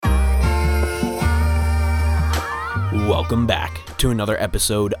Welcome back to another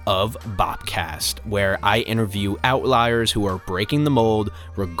episode of Bopcast, where I interview outliers who are breaking the mold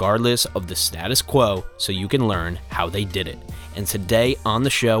regardless of the status quo so you can learn how they did it. And today on the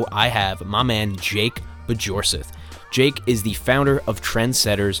show, I have my man Jake Bajorcith. Jake is the founder of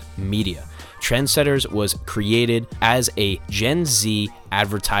Trendsetters Media. Trendsetters was created as a Gen Z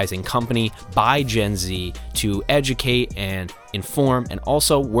advertising company by Gen Z to educate and inform and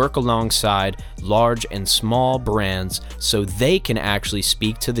also work alongside large and small brands so they can actually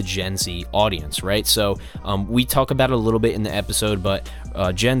speak to the Gen Z audience, right? So we talk about it a little bit in the episode, but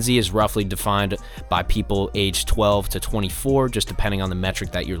Gen Z is roughly defined by people aged 12 to 24, just depending on the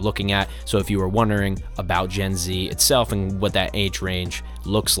metric that you're looking at. So if you were wondering about Gen Z itself and what that age range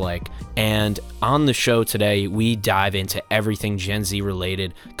looks like. And on the show today, we dive into everything Gen Z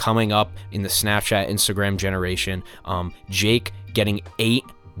related coming up in the Snapchat, Instagram generation. Jake getting 8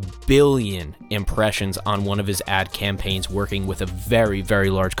 billion impressions on one of his ad campaigns working with a very, very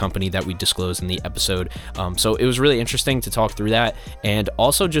large company that we disclosed in the episode. So it was really interesting to talk through that and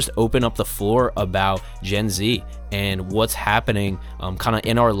also just open up the floor about Gen Z and what's happening kind of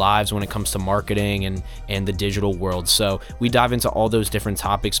in our lives when it comes to marketing and the digital world. So we dive into all those different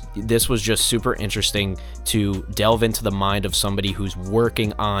topics. This was just super interesting to delve into the mind of somebody who's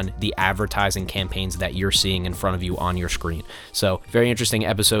working on the advertising campaigns that you're seeing in front of you on your screen. So very interesting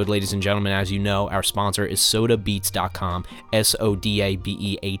episode, ladies and gentlemen. As you know, our sponsor is sodabeats.com,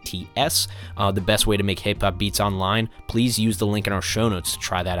 SODABEATS. The best way to make hip hop beats online. Please use the link in our show notes to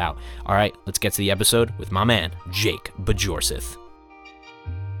try that out. All right, let's get to the episode with my man, Jake Bajorcith.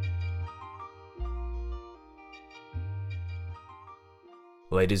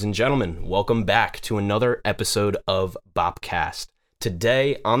 Ladies and gentlemen, welcome back to another episode of Bopcast.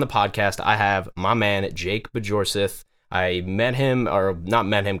 Today on the podcast, I have my man, Jake Bajorcith. I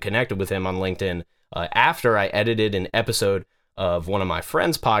connected with him on LinkedIn after I edited an episode of one of my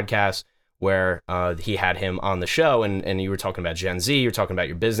friend's podcasts where he had him on the show, and you were talking about Gen Z, you're talking about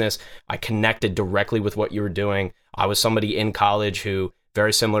your business. I connected directly with what you were doing. I was somebody in college who,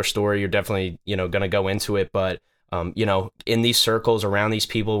 very similar story, you're definitely, going to go into it, but, in these circles around these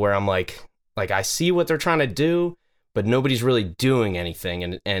people where I'm like I see what they're trying to do, but nobody's really doing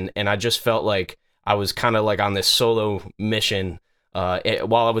anything. And I just felt like I was kind of like on this solo mission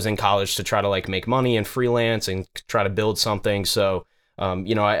while I was in college to try to like make money and freelance and try to build something. So,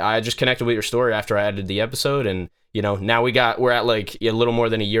 I just connected with your story after I edited the episode, and, now we're at like a little more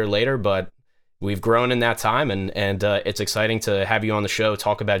than a year later, but we've grown in that time, and it's exciting to have you on the show,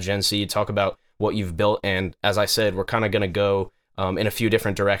 talk about Gen Z, talk about what you've built. And as I said, we're kind of going to go in a few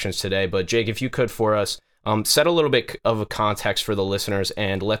different directions today. But Jake, if you could for us, set a little bit of a context for the listeners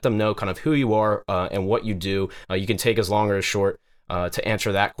and let them know kind of who you are and what you do. You can take as long or as short to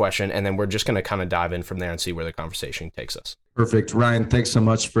answer that question, and then we're just going to kind of dive in from there and see where the conversation takes us. Perfect. Ryan, thanks so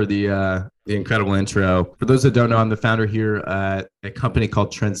much for the incredible intro. For those that don't know, I'm the founder here at a company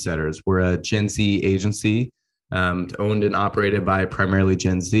called Trendsetters. We're a Gen Z agency owned and operated by primarily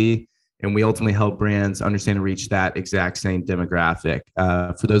Gen Z, and we ultimately help brands understand and reach that exact same demographic.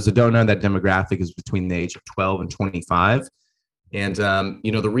 For those that don't know, that demographic is between the age of 12 and 25. And,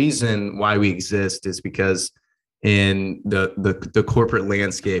 the reason why we exist is because in the corporate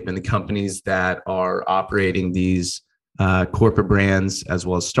landscape and the companies that are operating these corporate brands as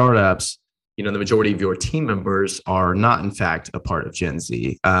well as startups, the majority of your team members are not in fact a part of Gen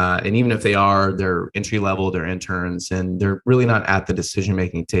Z. And even if they are, they're entry level, they're interns, and they're really not at the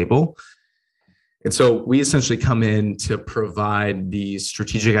decision-making table. And so we essentially come in to provide the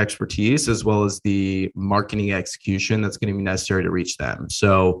strategic expertise as well as the marketing execution that's going to be necessary to reach them.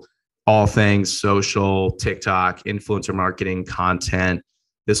 So all things social, TikTok, influencer marketing, content,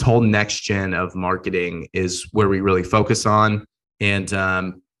 this whole next gen of marketing is where we really focus on. And,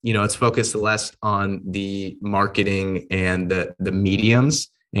 it's focused less on the marketing and the mediums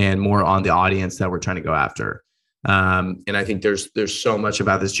and more on the audience that we're trying to go after. And I think there's so much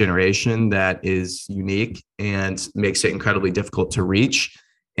about this generation that is unique and makes it incredibly difficult to reach.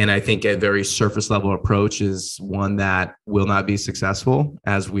 And I think a very surface level approach is one that will not be successful,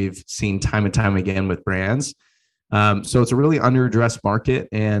 as we've seen time and time again with brands. So it's a really underaddressed market,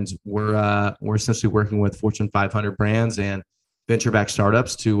 and we're essentially working with Fortune 500 brands and venture-backed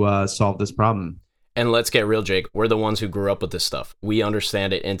startups to solve this problem. And let's get real, Jake. We're the ones who grew up with this stuff. We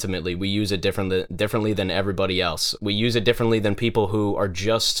understand it intimately. We use it differently than everybody else. We use it differently than people who are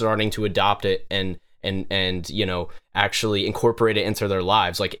just starting to adopt it and actually incorporate it into their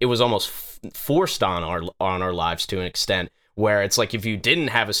lives. Like, it was almost forced on our lives to an extent, where it's like if you didn't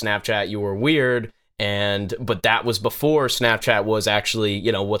have a Snapchat, you were weird, But that was before Snapchat was actually,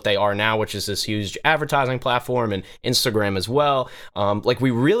 what they are now, which is this huge advertising platform, and Instagram as well. Like,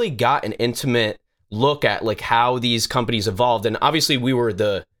 we really got an intimate look at like how these companies evolved, and obviously we were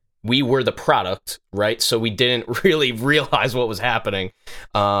the product, right? So we didn't really realize what was happening.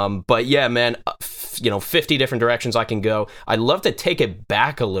 But yeah, man, 50 different directions I can go. I'd love to take it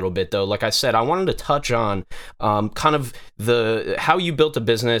back a little bit though. Like I said, I wanted to touch on kind of how you built a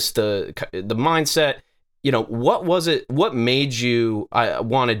business, the mindset. What was it? What made you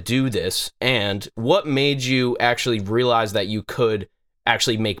want to do this, and what made you actually realize that you could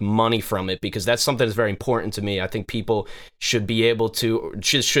actually make money from it? Because that's something that's very important to me. I think people should be able to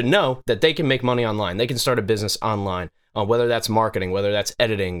should know that they can make money online. They can start a business online, whether that's marketing, whether that's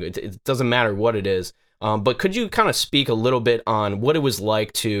editing. It doesn't matter what it is. But could you kind of speak a little bit on what it was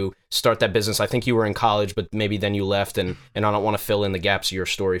like to start that business? I think you were in college, but maybe then you left, and I don't want to fill in the gaps of your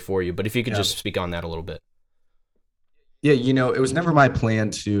story for you. But if you could just speak on that a little bit. Yeah, it was never my plan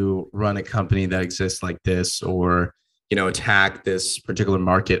to run a company that exists like this, or attack this particular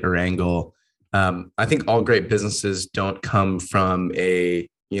market or angle. I think all great businesses don't come from a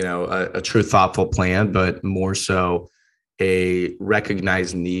true thoughtful plan, but more so a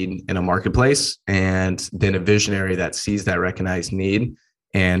recognized need in a marketplace, and then a visionary that sees that recognized need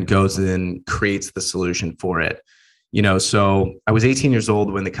and goes and creates the solution for it. So I was 18 years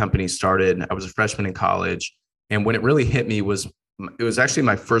old when the company started. I was a freshman in college. And when it really hit me it was actually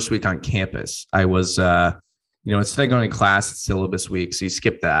my first week on campus. I was, instead of going to class, it's syllabus week, so you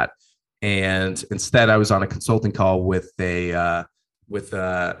skip that. And instead, I was on a consulting call with a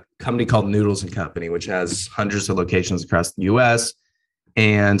company called Noodles and Company, which has hundreds of locations across the U.S.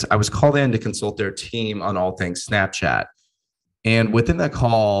 And I was called in to consult their team on all things Snapchat. And within that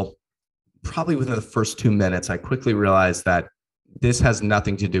call, probably within the first 2 minutes, I quickly realized that this has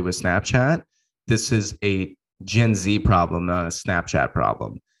nothing to do with Snapchat. This is a Gen Z problem, not a Snapchat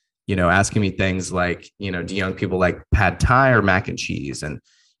problem. Asking me things like, do young people like pad thai or mac and cheese? And,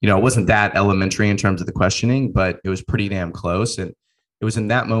 it wasn't that elementary in terms of the questioning, but it was pretty damn close. And it was in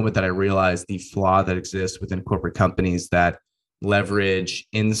that moment that I realized the flaw that exists within corporate companies that leverage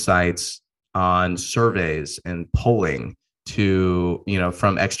insights on surveys and polling to,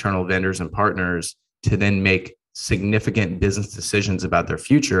 from external vendors and partners to then make significant business decisions about their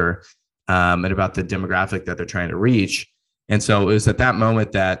future, and about the demographic that they're trying to reach. And so it was at that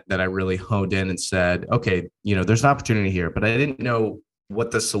moment that I really honed in and said, okay, there's an opportunity here, but I didn't know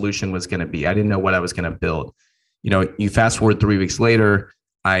what the solution was going to be. I didn't know what I was going to build. You fast forward 3 weeks later,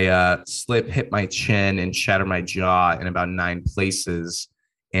 I hit my chin and shattered my jaw in about 9 places.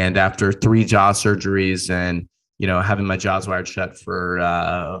 And after 3 jaw surgeries and, having my jaws wired shut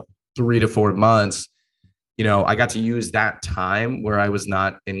for 3 to 4 months, I got to use that time where I was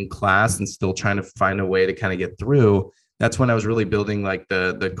not in class and still trying to find a way to kind of get through. That's when I was really building like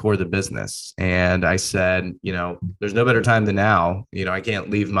the core of the business. And I said, there's no better time than now. I can't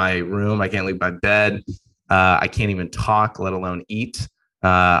leave my room. I can't leave my bed. I can't even talk, let alone eat.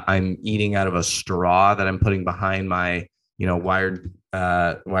 I'm eating out of a straw that I'm putting behind my, wired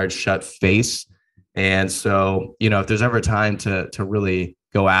shut face. And so, if there's ever a time to really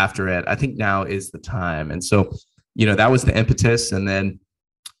go after it, I think now is the time. And so, that was the impetus. And then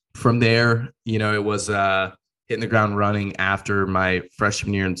from there, it was hitting the ground running after my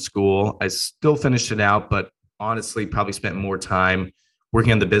freshman year in school. I still finished it out, but honestly, probably spent more time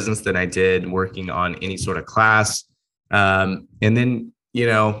working on the business than I did working on any sort of class. And then,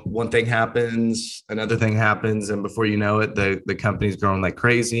 one thing happens, another thing happens. And before you know it, the company's growing like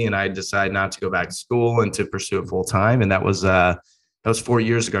crazy. And I decided not to go back to school and to pursue it full time. And that was 4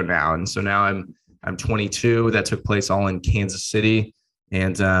 years ago now. And so now I'm 22. That took place all in Kansas City.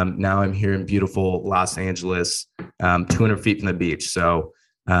 And now I'm here in beautiful Los Angeles, 200 feet from the beach. So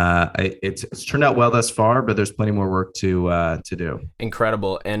it's turned out well thus far, but there's plenty more work to do.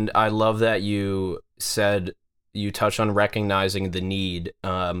 Incredible. And I love that you touched on recognizing the need.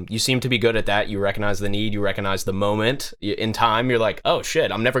 You seem to be good at that. You recognize the need. You recognize the moment in time. You're like, oh shit,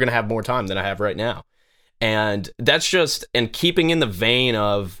 I'm never going to have more time than I have right now. And that's and keeping in the vein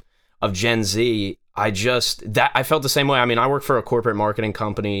of Gen Z, I felt the same way. I mean, I worked for a corporate marketing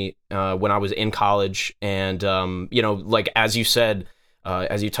company when I was in college, and like as you said,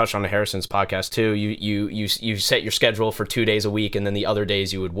 as you touched on the Harrison's podcast too, you set your schedule for 2 days a week, and then the other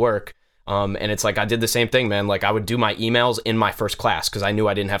days you would work. And it's like I did the same thing, man. Like I would do my emails in my first class because I knew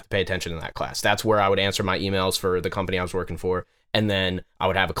I didn't have to pay attention in that class. That's where I would answer my emails for the company I was working for. And then I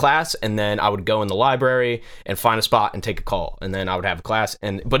would have a class, and then I would go in the library and find a spot and take a call. And then I would have a class.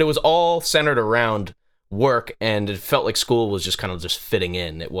 But it was all centered around work, and it felt like school was just kind of just fitting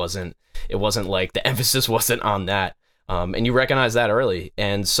in. It wasn't like the emphasis wasn't on that. And you recognize that early.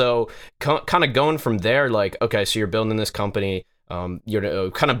 And so kind of going from there, like, okay, so you're building this company,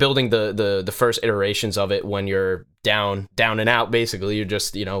 you're kind of building the first iterations of it when you're down and out, basically. You're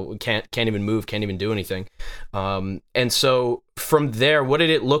just, can't even move, can't even do anything. And so from there, what did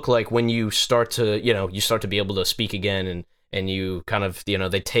it look like when you start to be able to speak again, and you kind of,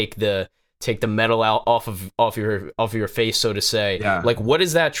 they take the metal out off your face, so to say. Yeah. Like, what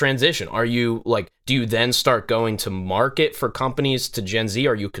is that transition? Are you like, do you then start going to market for companies to Gen Z?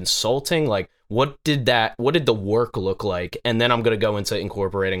 Are you consulting? Like, what did the work look like? And then I'm going to go into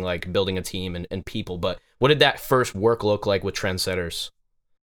incorporating like building a team and people, but what did that first work look like with Trendsetters?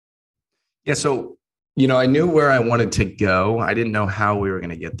 Yeah. So, I knew where I wanted to go. I didn't know how we were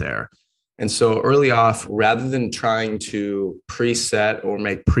going to get there. And so early off, rather than trying to preset or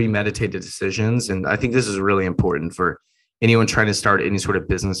make premeditated decisions, and I think this is really important for anyone trying to start any sort of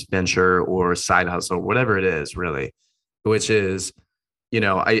business venture or side hustle, whatever it is, really, which is,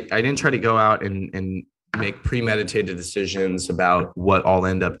 I didn't try to go out and make premeditated decisions about what I'll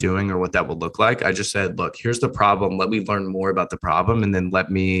end up doing or what that would look like. I just said, look, here's the problem. Let me learn more about the problem. And then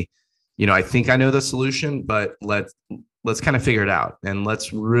let me, I think I know the solution, but let's kind of figure it out, and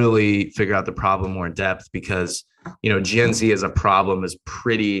let's really figure out the problem more in depth, because, Gen Z as a problem is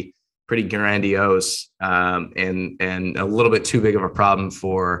pretty grandiose, and a little bit too big of a problem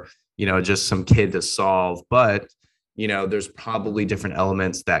for, just some kid to solve. But, there's probably different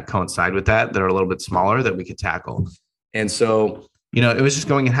elements that coincide with that are a little bit smaller that we could tackle. And so, it was just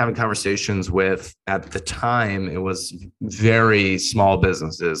going and having conversations with, at the time, it was very small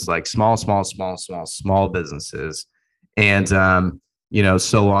businesses, like small businesses. And,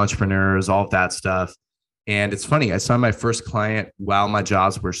 solo entrepreneurs, all of that stuff. And it's funny, I saw my first client while my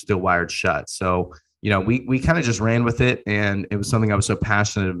jobs were still wired shut. So, we kind of just ran with it. And it was something I was so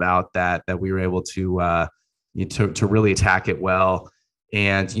passionate about that we were able to really attack it well.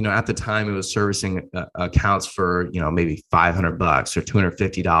 And, at the time it was servicing accounts for, maybe $500 or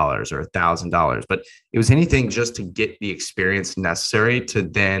 $250 or $1,000, but it was anything just to get the experience necessary to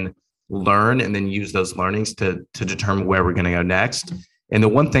then learn and then use those learnings to determine where we're going to go next. And the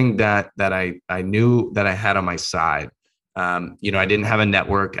one thing that I knew that I had on my side, I didn't have a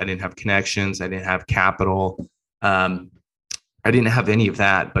network, I didn't have connections, I didn't have capital, I didn't have any of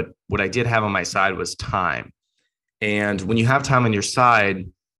that. But what I did have on my side was time. And when you have time on your side,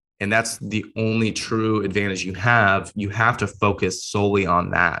 and that's the only true advantage you have to focus solely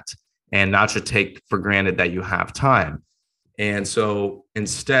on that and not to take for granted that you have time. And so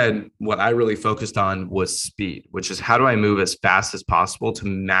instead, what I really focused on was speed, which is how do I move as fast as possible to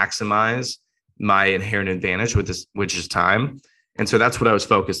maximize my inherent advantage which is time. And so that's what I was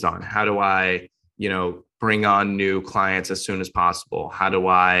focused on. How do I, bring on new clients as soon as possible? How do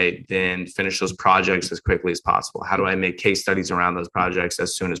I then finish those projects as quickly as possible? How do I make case studies around those projects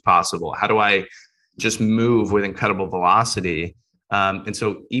as soon as possible? How do I just move with incredible velocity? And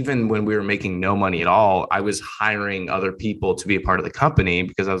so even when we were making no money at all, I was hiring other people to be a part of the company,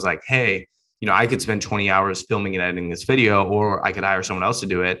 because I was like, hey, I could spend 20 hours filming and editing this video, or I could hire someone else to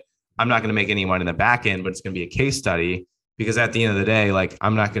do it. I'm not going to make any money in the back end, but it's going to be a case study, because at the end of the day, like,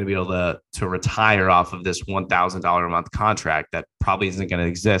 I'm not going to be able to retire off of this $1,000 a month contract that probably isn't going to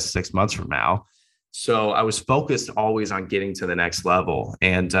exist 6 months from now. So I was focused always on getting to the next level.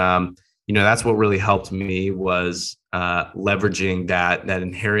 And, that's what really helped me was leveraging that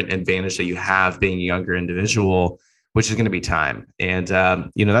inherent advantage that you have being a younger individual, which is going to be time. And,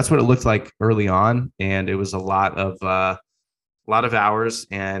 that's what it looked like early on. And it was a lot of hours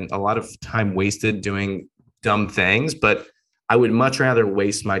and a lot of time wasted doing dumb things, but I would much rather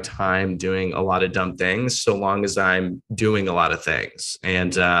waste my time doing a lot of dumb things so long as I'm doing a lot of things.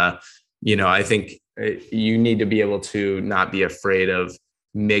 And, I think you need to be able to not be afraid of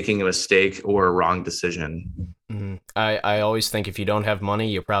making a mistake or a wrong decision. Mm-hmm. I always think if you don't have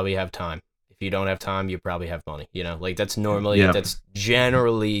money, you probably have time. If you don't have time, you probably have money, like that's that's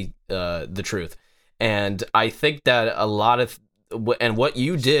generally the truth. And I think that a lot of, and what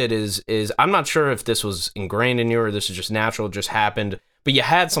you did is I'm not sure if this was ingrained in you or this is just natural, just happened, but you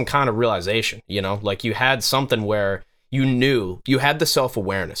had some kind of realization, like you had something where you knew, you had the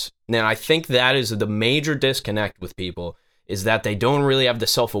self-awareness. Now, I think that is the major disconnect with people, is that they don't really have the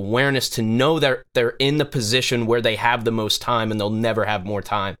self-awareness to know that they're in the position where they have the most time and they'll never have more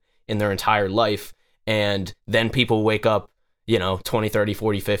time in their entire life. And then people wake up, 20, 30,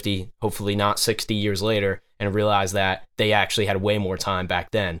 40, 50, hopefully not 60 years later, and realize that they actually had way more time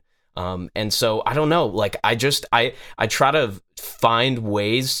back then. And so I don't know, like I try to find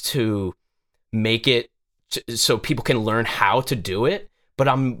ways to make it so people can learn how to do it. But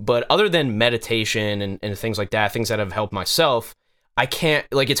other than meditation and things like that, things that have helped myself, I can't,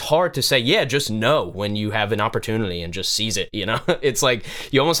 like, it's hard to say, yeah, just no when you have an opportunity and just seize it, you know? It's like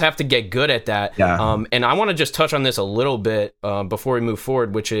you almost have to get good at that. Yeah. And I want to just touch on this a little bit before we move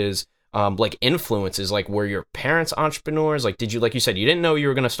forward, which is like influences. Like, were your parents entrepreneurs? Like, did you, like you said, you didn't know you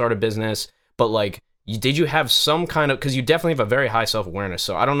were going to start a business, but like, did you have some kind of, because you definitely have a very high self-awareness.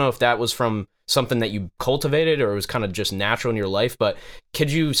 So I don't know if that was from something that you cultivated or it was kind of just natural in your life, but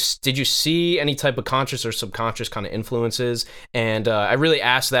did you see any type of conscious or subconscious kind of influences? And I really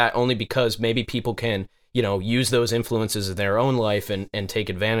ask that only because maybe people can, you know, use those influences in their own life and take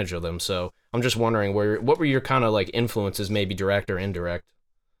advantage of them. So I'm just wondering what were your kind of like influences, maybe direct or indirect?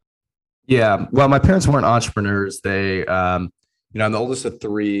 Yeah. Well, my parents weren't entrepreneurs. They, I'm the oldest of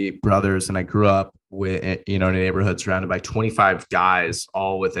three brothers, and I grew up with, in a neighborhood surrounded by 25 guys,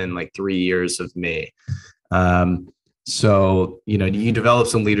 all within like 3 years of me. So, you develop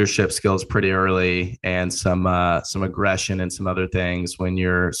some leadership skills pretty early and some aggression and some other things when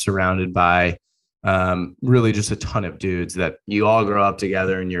you're surrounded by really just a ton of dudes that you all grow up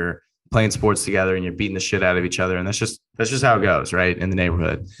together and you're playing sports together and you're beating the shit out of each other. And that's just how it goes, right, in the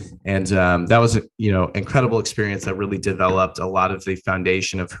neighborhood. And that was, incredible experience that really developed a lot of the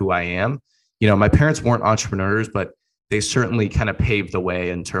foundation of who I am. My parents weren't entrepreneurs, but they certainly kind of paved the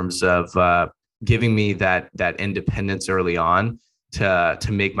way in terms of giving me that independence early on to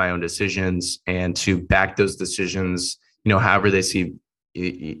make my own decisions and to back those decisions, however they see,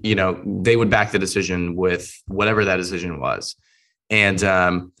 they would back the decision with whatever that decision was. And,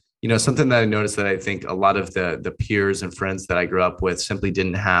 something that I noticed that I think a lot of the peers and friends that I grew up with simply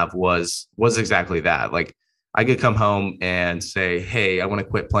didn't have was exactly that. Like, I could come home and say, hey, I want to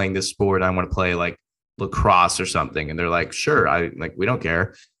quit playing this sport. I want to play like lacrosse or something. And they're like, sure, we don't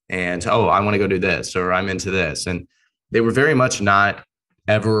care. And, oh, I want to go do this, or I'm into this. And they were very much not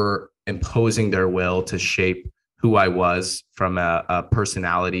ever imposing their will to shape who I was from a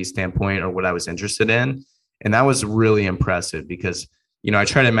personality standpoint or what I was interested in. And that was really impressive because, I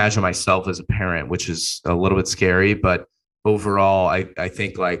try to imagine myself as a parent, which is a little bit scary, but overall, I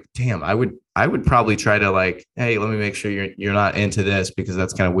think like, damn, I would probably try to like, hey, let me make sure you're not into this because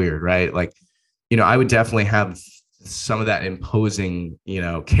that's kind of weird, right? Like, I would definitely have some of that imposing,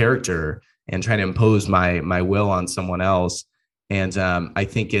 character and trying to impose my will on someone else. And I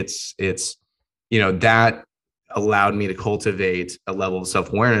think it's that allowed me to cultivate a level of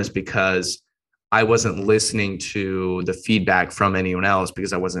self-awareness because I wasn't listening to the feedback from anyone else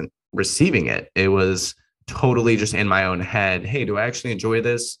because I wasn't receiving it. It was totally just in my own head. Hey, do I actually enjoy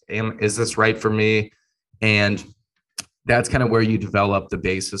this? Is this right for me? And that's kind of where you develop the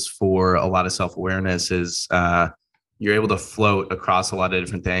basis for a lot of self-awareness is you're able to float across a lot of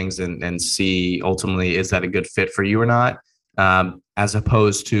different things and see ultimately, is that a good fit for you or not? As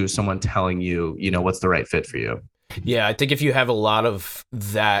opposed to someone telling you, what's the right fit for you. Yeah, I think if you have a lot of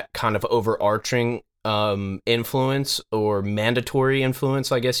that kind of overarching influence or mandatory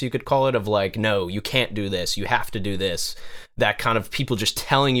influence, I guess you could call it, of like, no, you can't do this, you have to do this, that kind of people just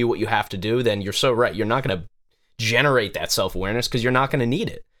telling you what you have to do, then you're so right. You're not going to generate that self-awareness because you're not going to need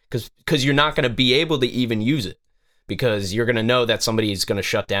it because you're not going to be able to even use it because you're going to know that somebody is going to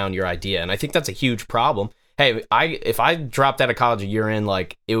shut down your idea. And I think that's a huge problem. Hey, if I dropped out of college a year in,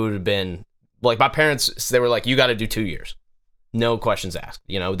 like, it would have been like my parents, they were like, you got to do 2 years. No questions asked.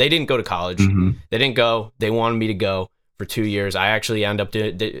 They didn't go to college. Mm-hmm. They didn't go. They wanted me to go for 2 years. I actually ended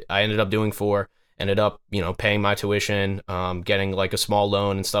up doing 4, ended up, paying my tuition, getting like a small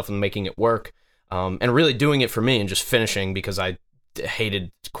loan and stuff and making it work. And really doing it for me and just finishing because I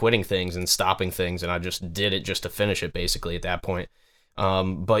hated quitting things and stopping things. And I just did it just to finish it basically at that point.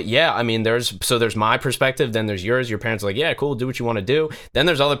 But yeah, I mean, there's my perspective, then there's yours. Your parents are like, yeah, cool, do what you want to do. Then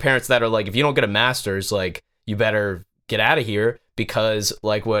there's other parents that are like, if you don't get a master's, like, you better get out of here because,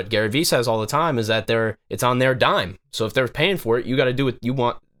 like, what Gary Vee says all the time is that it's on their dime. So if they're paying for it, you got to do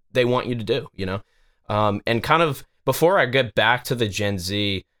what they want you to do, and kind of before I get back to the Gen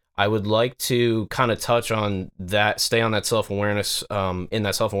Z, I would like to kind of touch on that, stay on that self-awareness, in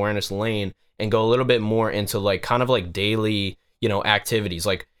that self-awareness lane and go a little bit more into like kind of like daily, activities.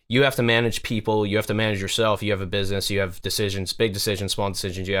 Like, you have to manage people, you have to manage yourself, you have a business, you have decisions, big decisions, small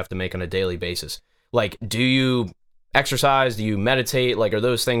decisions you have to make on a daily basis. Like, do you exercise? Do you meditate? Like, are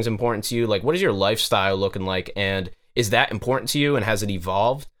those things important to you? Like, what is your lifestyle looking like? And is that important to you? And has it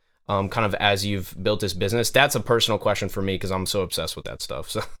evolved kind of as you've built this business? That's a personal question for me because I'm so obsessed with that stuff.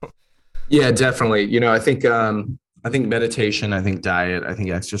 So yeah, definitely. I think meditation, I think diet, I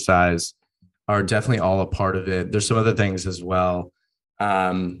think exercise are definitely all a part of it. There's some other things as well.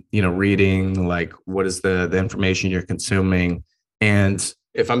 reading, like what is the information you're consuming. And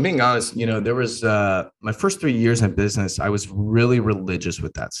if I'm being honest, there was my first 3 years in business, I was really religious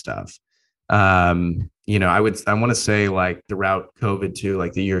with that stuff. I want to say like throughout COVID too,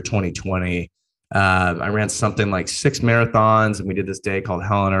 like the year 2020, I ran something like 6 marathons, and we did this day called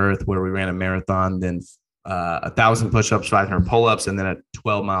Hell on Earth where we ran a marathon, then 1,000 push-ups, 500 pull-ups, and then a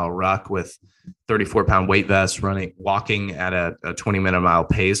 12-mile ruck with 34-pound weight vest, walking at a 20-minute mile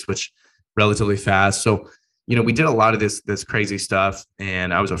pace, which relatively fast. So, we did a lot of this crazy stuff,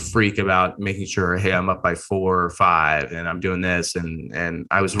 and I was a freak about making sure, hey, I'm up by 4 or 5, and I'm doing this, and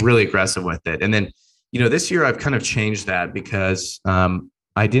I was really aggressive with it. And then, this year I've kind of changed that because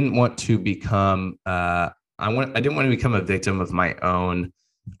I didn't want to become I didn't want to become a victim of my own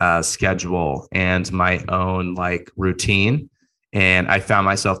schedule and my own like routine. And I found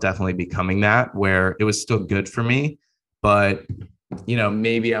myself definitely becoming that, where it was still good for me, but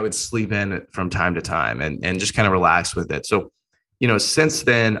maybe I would sleep in from time to time and just kind of relax with it. So, since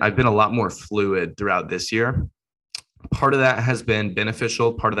then I've been a lot more fluid throughout this year. Part of that has been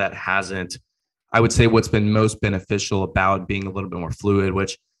beneficial, part of that hasn't. I would say what's been most beneficial about being a little bit more fluid,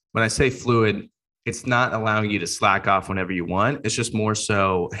 which when I say fluid, it's not allowing you to slack off whenever you want. It's just more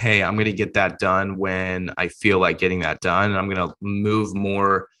so, hey, I'm going to get that done when I feel like getting that done. And I'm going to move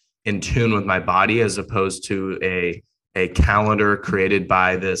more in tune with my body as opposed to a calendar created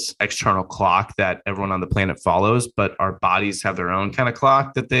by this external clock that everyone on the planet follows, but our bodies have their own kind of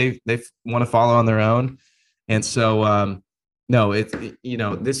clock that they want to follow on their own. And so, no,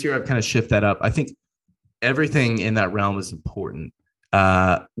 this year I've kind of shifted that up. I think everything in that realm is important.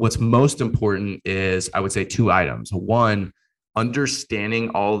 What's most important is, I would say, 2 items. One,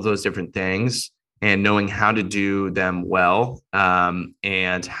 understanding all of those different things and knowing how to do them well,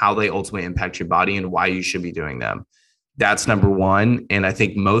 and how they ultimately impact your body and why you should be doing them. That's number one. And I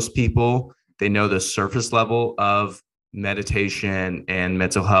think most people, they know the surface level of meditation and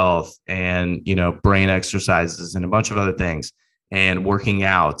mental health and, brain exercises and a bunch of other things, and working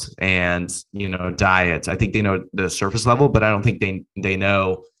out and, diets. I think they know the surface level, but I don't think they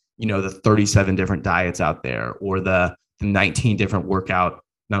know, the 37 different diets out there, or the 19 different workout,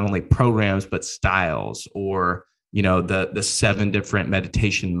 not only programs, but styles, or, the 7 different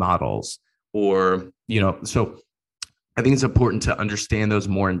meditation models, or, so I think it's important to understand those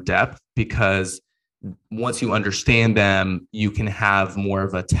more in depth, because once you understand them, you can have more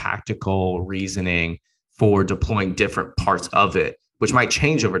of a tactical reasoning for deploying different parts of it, which might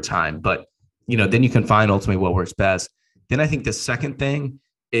change over time. But, then you can find ultimately what works best. Then I think the second thing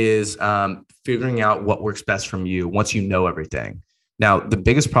is figuring out what works best from you once you know everything. Now, the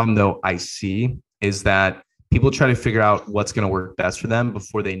biggest problem, though, I see is that people try to figure out what's going to work best for them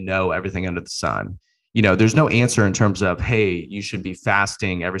before they know everything under the sun. There's no answer in terms of, hey, you should be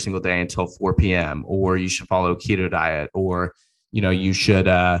fasting every single day until 4 p.m., or you should follow a keto diet, or, you should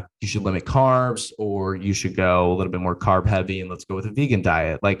limit carbs, or you should go a little bit more carb heavy and let's go with a vegan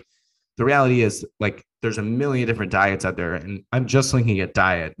diet. Like, the reality is, like, there's a million different diets out there, and I'm just looking at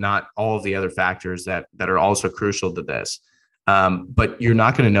diet, not all of the other factors that are also crucial to this. But you're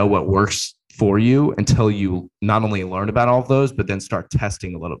not going to know what works for you until you not only learn about all of those, but then start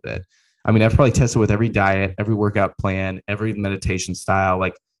testing a little bit. I mean, I've probably tested with every diet, every workout plan, every meditation style.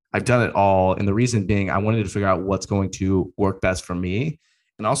 Like, I've done it all. And the reason being, I wanted to figure out what's going to work best for me.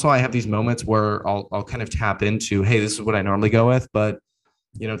 And also, I have these moments where I'll kind of tap into, hey, this is what I normally go with, but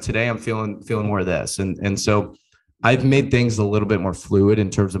today I'm feeling more of this. And so I've made things a little bit more fluid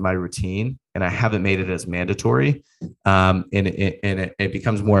in terms of my routine, and I haven't made it as mandatory. And it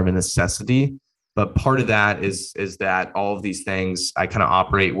becomes more of a necessity. But part of that is that all of these things I kind of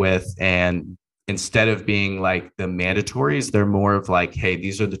operate with, and instead of being like the mandatories, they're more of like, hey,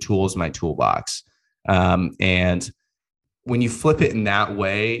 these are the tools in my toolbox. And when you flip it in that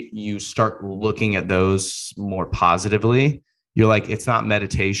way, you start looking at those more positively. You're like, it's not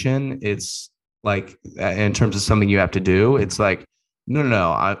meditation. It's like, in terms of something you have to do, it's like, no.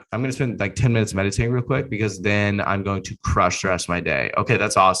 I'm going to spend like 10 minutes meditating real quick, because then I'm going to crush the rest of my day. Okay,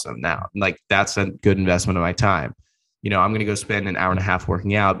 that's awesome. Now, like, that's a good investment of my time. I'm going to go spend an hour and a half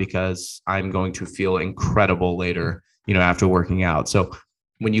working out because I'm going to feel incredible later, after working out. So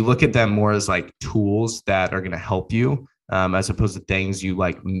when you look at them more as like tools that are going to help you, as opposed to things you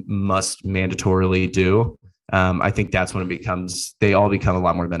like must mandatorily do, I think that's when they all become a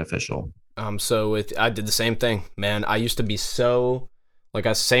lot more beneficial. I did the same thing, man. I used to be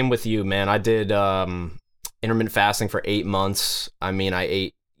same with you, man. I did intermittent fasting for 8 months. I mean, I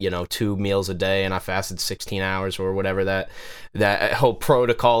ate, 2 meals a day, and I fasted 16 hours or whatever that whole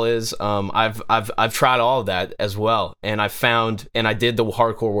protocol is. I've tried all of that as well, and I did the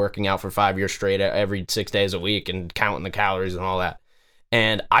hardcore working out for 5 years straight, every 6 days a week, and counting the calories and all that,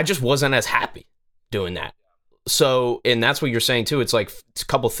 and I just wasn't as happy doing that. So, and that's what you're saying too. It's like a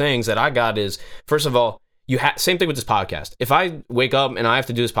couple things that I got is, first of all, same thing with this podcast. If I wake up and I have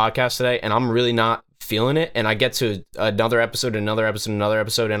to do this podcast today and I'm really not feeling it, and I get to another episode, and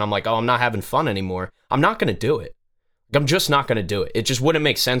I'm like, oh, I'm not having fun anymore, I'm not going to do it. I'm just not going to do it. It just wouldn't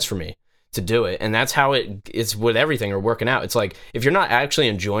make sense for me to do it. And that's how it's with everything or working out. It's like, if you're not actually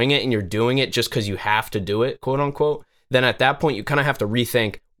enjoying it and you're doing it just because you have to do it, quote unquote, then at that point you kind of have to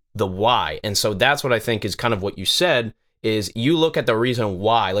rethink the why. And so that's what I think is kind of what you said, is you look at the reason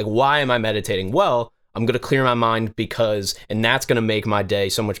why. Like, why am I meditating? Well, I'm going to clear my mind and that's going to make my day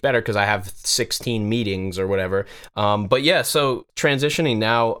so much better because I have 16 meetings or whatever. But yeah, so transitioning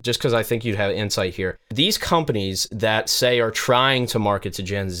now, just because I think you'd have insight here. These companies that say are trying to market to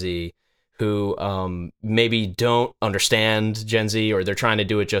Gen Z, who maybe don't understand Gen Z, or they're trying to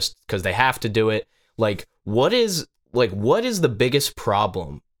do it just because they have to do it. Like, what is the biggest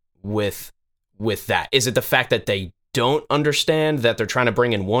problem with that? Is it the fact that they don't understand that they're trying to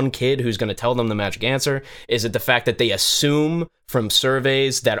bring in one kid who's going to tell them the magic answer? Is it the fact that they assume from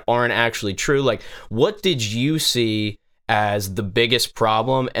surveys that aren't actually true? Like, what did you see as the biggest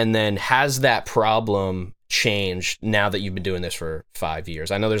problem? And then has that problem changed now that you've been doing this for 5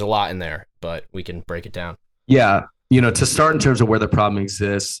 years? I know there's a lot in there, but we can break it down. Yeah. To start in terms of where the problem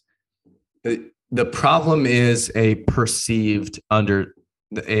exists, the problem is a perceived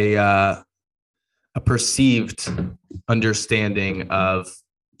understanding of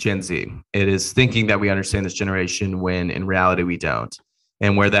Gen Z. It is thinking that we understand this generation when in reality we don't.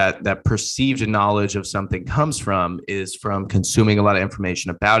 And where that perceived knowledge of something comes from is from consuming a lot of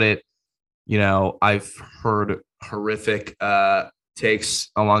information about it. I've heard horrific takes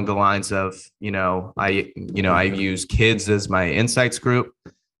along the lines of, I use kids as my insights group,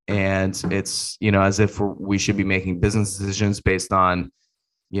 and it's, as if we should be making business decisions based on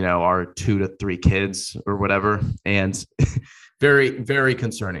our 2 to 3 kids or whatever. And very, very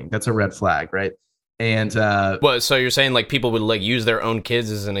concerning. That's a red flag, right? And so you're saying like people would like use their own kids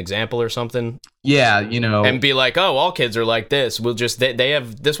as an example or something? Yeah, and be like, oh, all kids are like this. We'll just they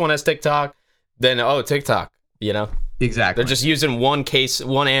have, this one has TikTok, then TikTok. Exactly. They're just using one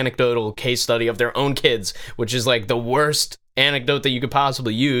anecdotal case study of their own kids, which is like the worst anecdote that you could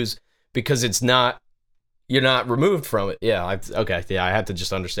possibly use because you're not removed from it. Yeah. I had to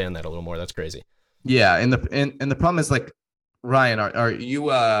just understand that a little more. That's crazy. Yeah. And the problem is, like, Ryan, are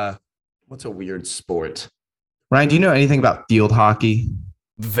you, what's a weird sport? Ryan, do you know anything about field hockey?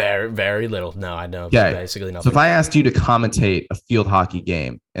 Very, very little. No, I know basically nothing. So if I asked you to commentate a field hockey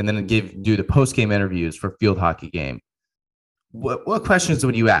game and then do the post-game interviews for a field hockey game, what questions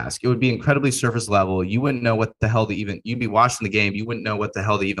would you ask? It would be incredibly surface level. You wouldn't know what the hell you'd be watching the game. You wouldn't know what the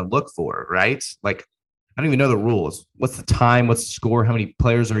hell to even look for, right? Like, I don't even know the rules. What's the time? What's the score? How many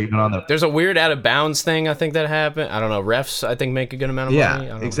players are even on the... There's a weird out of bounds thing, I think, that happened. I don't know. Refs, I think, make a good amount of money.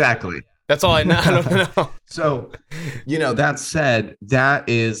 Yeah, exactly. That's all I know. I don't know. So, that said, that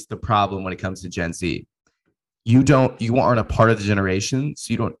is the problem when it comes to Gen Z. You aren't a part of the generation,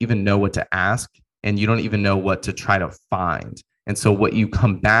 so you don't even know what to ask, and you don't even know what to try to find. And so what you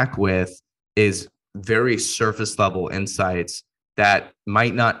come back with is very surface level insights that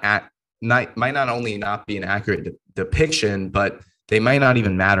might not only not be an accurate depiction, but they might not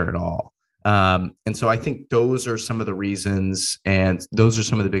even matter at all. And so I think those are some of the reasons, and those are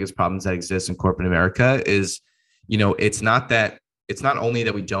some of the biggest problems that exist in corporate America is, it's not only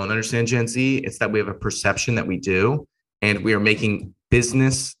that we don't understand Gen Z, it's that we have a perception that we do, and we are making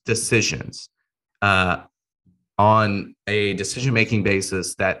business decisions on a decision-making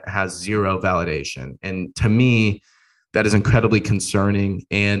basis that has zero validation. And to me, that is incredibly concerning.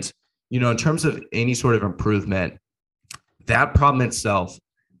 And in terms of any sort of improvement, that problem itself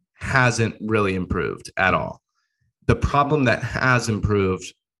hasn't really improved at all. The problem that has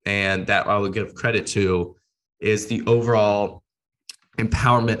improved, and that I will give credit to, is the overall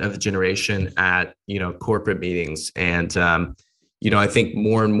empowerment of the generation at, corporate meetings. And, I think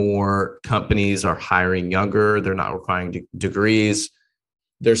more and more companies are hiring younger. They're not requiring degrees.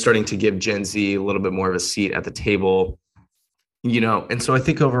 They're starting to give Gen Z a little bit more of a seat at the table. And so I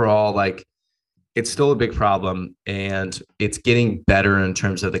think overall, like, it's still a big problem, and it's getting better in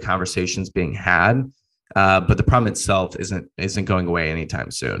terms of the conversations being had. But the problem itself isn't going away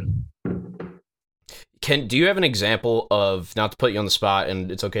anytime soon. Do you have an example of, not to put you on the spot,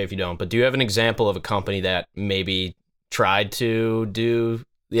 and it's okay if you don't, but do you have an example of a company that maybe tried to do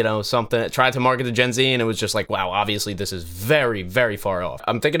something, tried to market to Gen Z, and it was just like, wow, obviously this is very, very far off.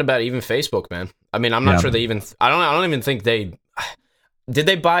 I'm thinking about even Facebook, man. I mean, I'm not sure they even, I don't even think did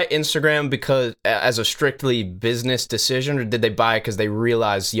they buy Instagram because as a strictly business decision, or did they buy it because they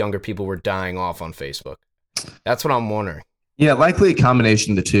realized younger people were dying off on Facebook? That's what I'm wondering. Yeah, likely a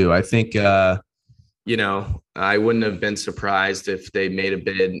combination of the two. I think, I wouldn't have been surprised if they made a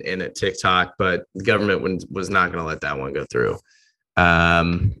bid in at TikTok, but the government was not going to let that one go through.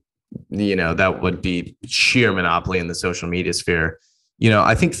 That would be sheer monopoly in the social media sphere.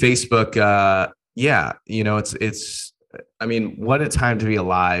 I think Facebook, I mean, what a time to be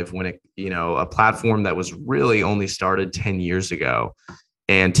alive when a platform that was really only started 10 years ago.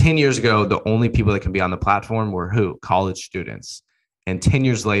 And 10 years ago, the only people that can be on the platform were who? College students. And 10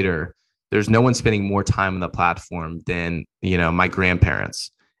 years later, there's no one spending more time on the platform than, my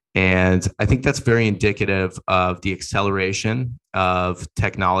grandparents. And I think that's very indicative of the acceleration of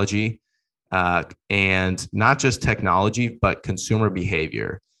technology, and not just technology, but consumer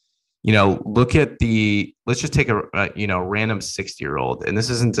behavior. Let's just take a random 60-year-old. And this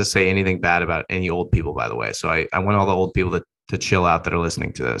isn't to say anything bad about any old people, by the way. So I want all the old people to chill out that are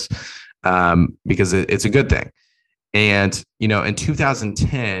listening to this, because it's a good thing. And, in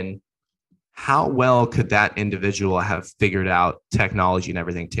 2010, how well could that individual have figured out technology and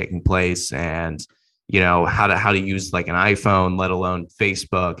everything taking place, and, how to use like an iPhone, let alone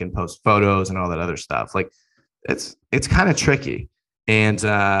Facebook, and post photos and all that other stuff? Like it's kind of tricky. And,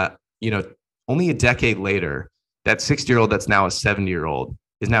 only a decade later, that 60-year-old that's now a 70-year-old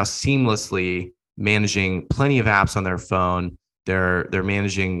is now seamlessly managing plenty of apps on their phone. They're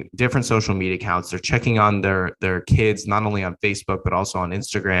managing different social media accounts. They're checking on their kids, not only on Facebook, but also on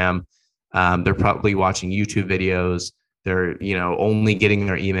Instagram. They're probably watching YouTube videos. They're, only getting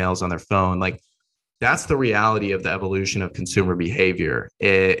their emails on their phone. Like, that's the reality of the evolution of consumer behavior.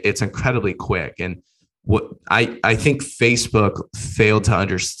 It's incredibly quick. And what I think Facebook failed to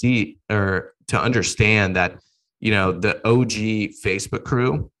understand that, the OG Facebook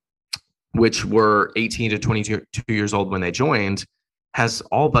crew, which were 18 to 22 years old when they joined, has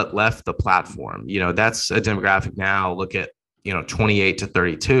all but left the platform. That's a demographic now. Look at, 28 to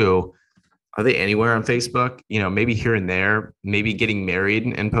 32. Are they anywhere on Facebook? Maybe here and there, maybe getting married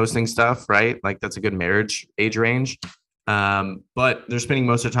and posting stuff, right? Like, that's a good marriage age range. But they're spending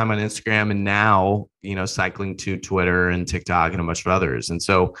most of the time on Instagram, and now, cycling to Twitter and TikTok and a bunch of others. And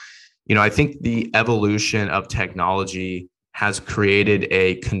so, I think the evolution of technology has created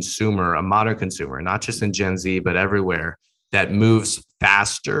a modern consumer, not just in Gen Z, but everywhere, that moves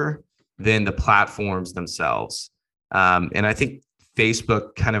faster than the platforms themselves. And I think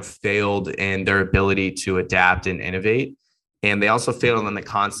Facebook kind of failed in their ability to adapt and innovate. And they also failed on the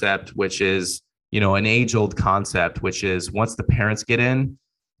concept, which is, an age-old concept, which is once the parents get in,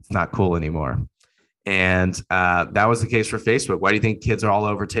 it's not cool anymore. And that was the case for Facebook. Why do you think kids are all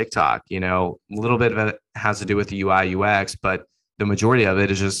over TikTok? A little bit of it has to do with the UI, UX, but the majority of it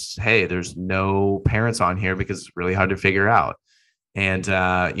is just, hey, there's no parents on here because it's really hard to figure out. And,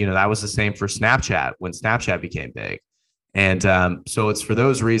 that was the same for Snapchat when Snapchat became big. And so it's for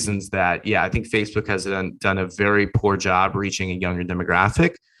those reasons that, I think Facebook has done a very poor job reaching a younger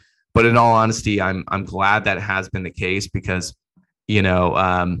demographic. But in all honesty, I'm glad that has been the case, because,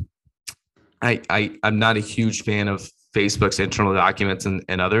 I'm not a huge fan of Facebook's internal documents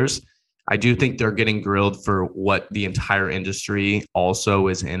and others. I do think they're getting grilled for what the entire industry also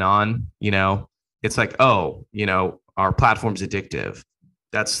is in on. It's like, our platform's addictive.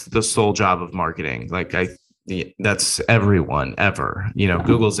 That's the sole job of marketing. Like, that's everyone ever.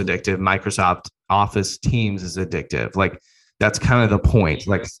 Google's addictive. Microsoft Office Teams is addictive. Like, that's kind of the point.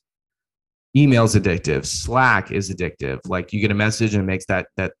 Like, email's addictive. Slack is addictive. Like, you get a message and it makes that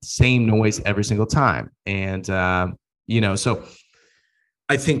same noise every single time. And, so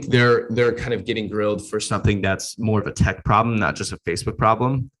I think they're kind of getting grilled for something that's more of a tech problem, not just a Facebook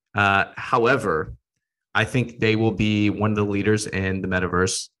problem. However, I think they will be one of the leaders in the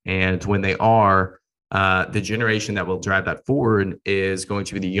metaverse. And when they are, the generation that will drive that forward is going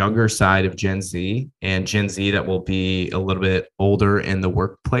to be the younger side of Gen Z, and Gen Z that will be a little bit older in the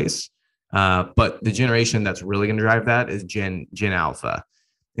workplace. But the generation that's really going to drive that is Gen Alpha.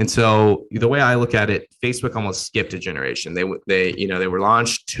 And so the way I look at it, Facebook almost skipped a generation. They were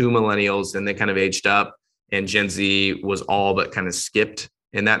launched 2 millennials, and they kind of aged up, and Gen Z was all but kind of skipped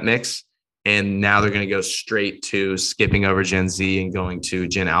in that mix. And now they're going to go straight to skipping over Gen Z and going to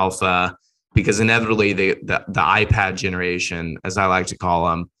Gen Alpha, because inevitably the iPad generation, as I like to call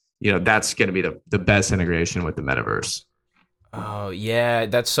them, that's going to be the best integration with the metaverse. Oh, yeah,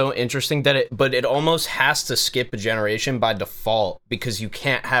 that's so interesting but it almost has to skip a generation by default because you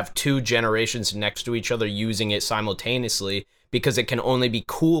can't have two generations next to each other using it simultaneously because it can only be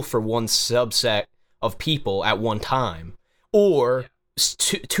cool for one subset of people at one time or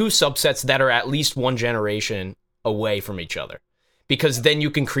two subsets that are at least one generation away from each other because then you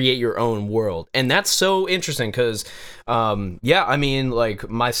can create your own world. And that's so interesting because yeah, I mean, like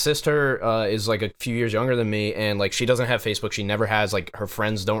my sister is like a few years younger than me, and like she doesn't have Facebook. She never has. Like her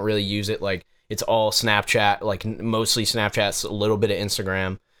friends don't really use it. Like it's all Snapchat, like mostly Snapchat, a little bit of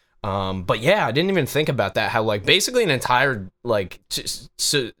Instagram. But yeah, I didn't even think about that. How like basically an entire like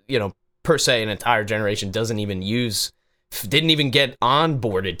so, you know, per se an entire generation didn't even get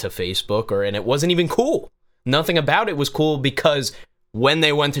onboarded to Facebook, and it wasn't even cool. Nothing about it was cool because when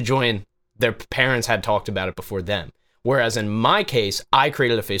they went to join, their parents had talked about it before them. Whereas in my case, I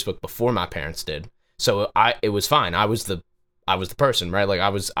created a Facebook before my parents did, so it was fine. I was the person, right? Like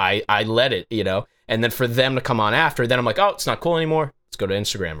I led it, you know. And then for them to come on after, then I'm like, oh, it's not cool anymore. Let's go to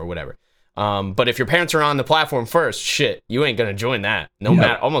Instagram or whatever. But if your parents are on the platform first, shit, you ain't gonna join that.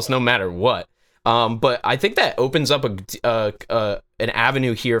 Almost no matter what. But I think that opens up an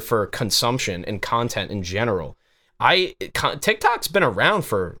avenue here for consumption and content in general. TikTok's been around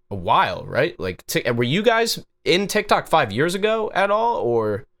for a while, right? Like, were you guys in TikTok 5 years ago at all,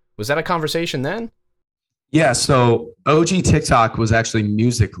 or was that a conversation then? Yeah, so OG TikTok was actually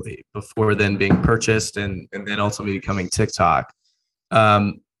Musically before then being purchased and then ultimately becoming TikTok.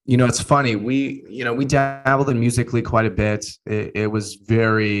 It's funny. We dabbled in Musically quite a bit. It was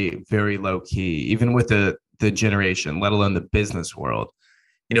very, very low key, even with the generation, let alone the business world.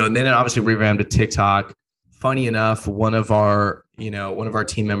 And then it obviously revamped to TikTok. Funny enough, one of our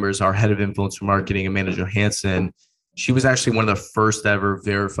team members, our head of influencer marketing, Amanda Johansson, she was actually one of the first ever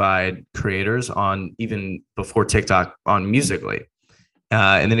verified creators on, even before TikTok, on Musically.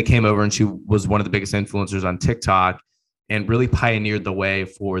 And then it came over and she was one of the biggest influencers on TikTok and really pioneered the way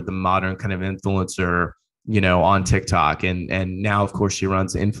for the modern kind of influencer, on TikTok. And now, of course, she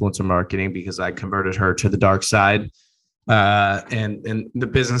runs influencer marketing because I converted her to the dark side, and the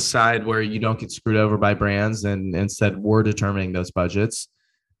business side where you don't get screwed over by brands, and instead we're determining those budgets.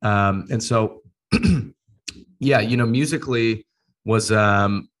 And so, yeah, Musically was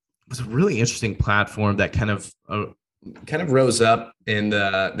a really interesting platform that kind of rose up in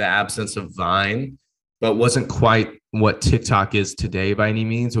the absence of Vine, but wasn't quite what TikTok is today by any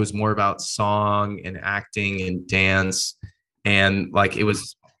means. It was more about song and acting and dance. And like, it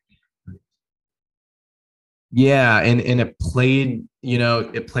was, yeah. And it played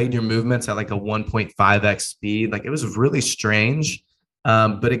your movements at like a 1.5x speed. Like it was really strange.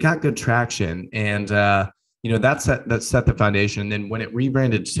 But it got good traction. And, that set the foundation. And then when it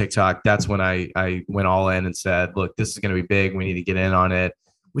rebranded to TikTok, that's when I went all in and said, look, this is going to be big. We need to get in on it.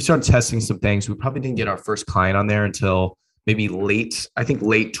 We started testing some things. We probably didn't get our first client on there until maybe late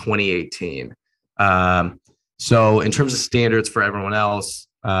 2018. So in terms of standards for everyone else,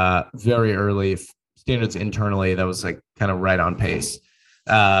 very early standards internally, that was like kind of right on pace.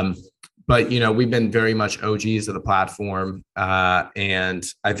 But we've been very much OGs of the platform, and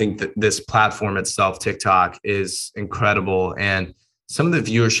I think that this platform itself, TikTok, is incredible, and some of the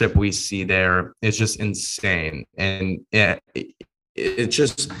viewership we see there is just insane. And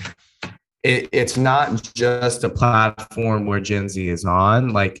it's not just a platform where Gen Z is on.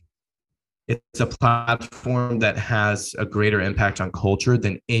 Like, it's a platform that has a greater impact on culture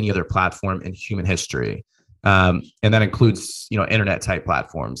than any other platform in human history. And that includes, internet type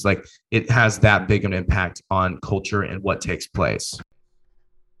platforms. Like, it has that big an impact on culture and what takes place.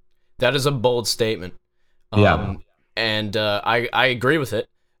 That is a bold statement. Yeah. And I agree with it.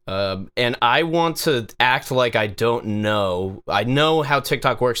 And I want to act like I don't know. I know how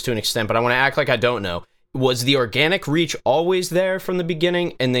TikTok works to an extent, but I want to act like I don't know. Was the organic reach always there from the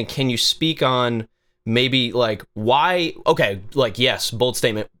beginning? And then can you speak on maybe like why? Okay, like, yes, bold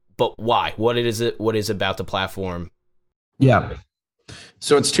statement, but why? What is it about the platform? Yeah.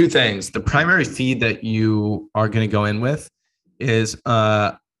 So it's two things. The primary feed that you are going to go in with is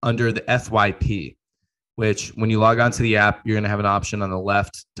under the FYP, which when you log onto the app, you're going to have an option on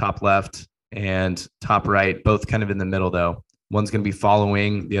the top left and top right, both kind of in the middle though. One's going to be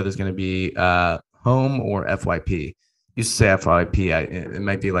following, the other's going to be home or FYP. Used to say FYP, it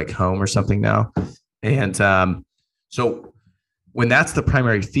might be like home or something now. And so when that's the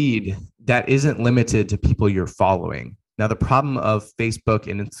primary feed, that isn't limited to people you're following. Now, the problem of Facebook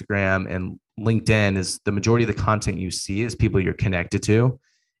and Instagram and LinkedIn is the majority of the content you see is people you're connected to.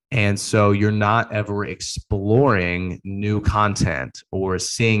 And so you're not ever exploring new content or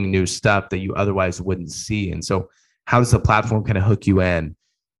seeing new stuff that you otherwise wouldn't see. And so How does the platform kind of hook you in?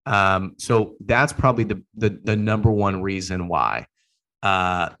 So that's probably the number one reason why.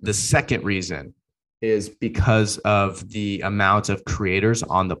 The second reason is because of the amount of creators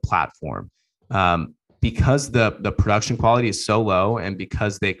on the platform. Because the production quality is so low, and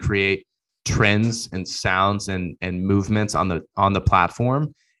because they create trends and sounds and movements on the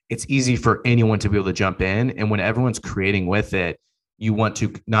platform, it's easy for anyone to be able to jump in. And when everyone's creating with it, you want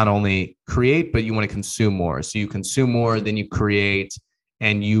to not only create, but you want to consume more. So you consume more, then you create,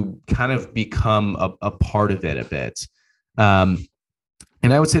 and you kind of become a part of it a bit. And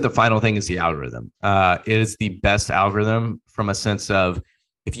I would say the final thing is the algorithm. It is the best algorithm from a sense of,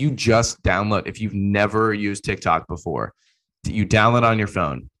 if you just download, if you've never used TikTok before, you download on your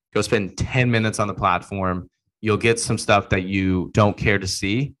phone, go spend 10 minutes on the platform, you'll get some stuff that you don't care to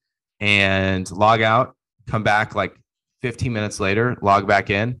see, and log out, come back like 15 minutes later, log back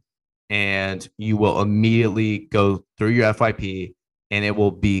in, and you will immediately go through your FYP, and it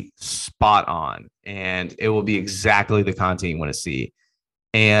will be spot on, and it will be exactly the content you want to see.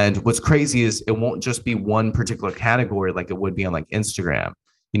 And what's crazy is it won't just be one particular category like it would be on like Instagram.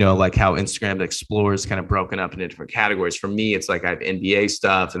 Like how Instagram Explorer is kind of broken up into different categories. For me, it's like I have NBA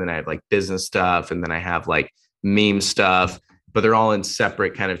stuff, and then I have like business stuff, and then I have like meme stuff, but they're all in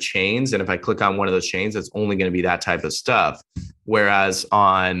separate kind of chains. And if I click on one of those chains, it's only going to be that type of stuff. Whereas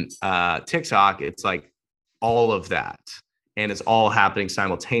on TikTok, it's like all of that, and it's all happening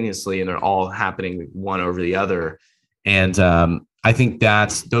simultaneously, and they're all happening one over the other. And I think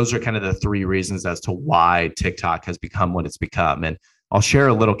those are kind of the three reasons as to why TikTok has become what it's become. And I'll share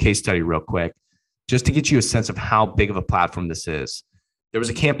a little case study real quick, just to get you a sense of how big of a platform this is. There was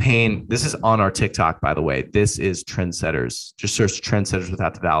a campaign. This is on our TikTok, by the way. This is Trendsetters. Just search Trendsetters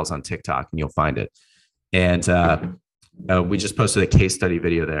without the vowels on TikTok, and you'll find it. And we just posted a case study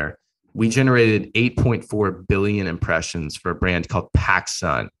video there. We generated 8.4 billion impressions for a brand called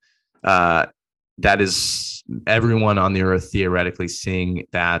PacSun. That is everyone on the earth theoretically seeing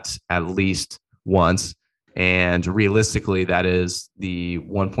that at least once. And realistically, that is the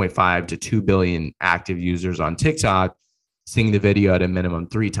 1.5 to 2 billion active users on TikTok seeing the video at a minimum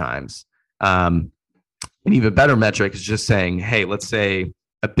 3 times. An even better metric is just saying, hey, let's say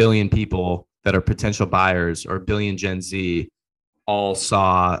 1 billion people that are potential buyers, or 1 billion Gen Z all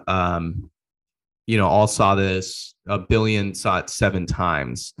saw this, 1 billion saw it 7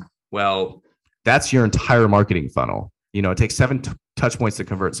 times. Well, that's your entire marketing funnel. It takes 7 touch points to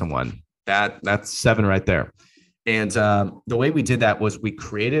convert someone. That's 7 right there. And the way we did that was we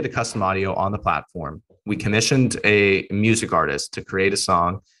created a custom audio on the platform. We commissioned a music artist to create a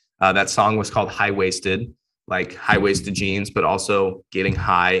song. That song was called High Waisted, like high-waisted jeans, but also getting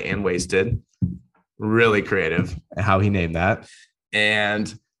high and wasted. Really creative how he named that.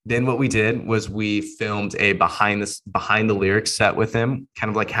 And then what we did was we filmed a behind the lyrics set with him, kind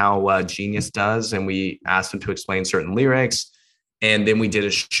of like how Genius does. And we asked him to explain certain lyrics. And then we did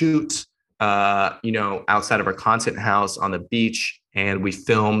a shoot, outside of our content house on the beach. And we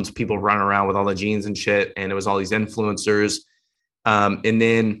filmed people running around with all the jeans and shit. And it was all these influencers. And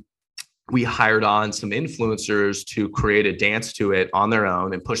then we hired on some influencers to create a dance to it on their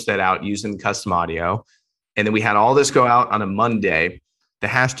own and push that out using custom audio. And then we had all this go out on a Monday. The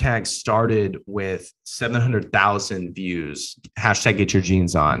hashtag started with 700,000 views. Hashtag get your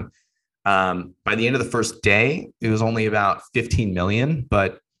jeans on. By the end of the first day, it was only about 15 million,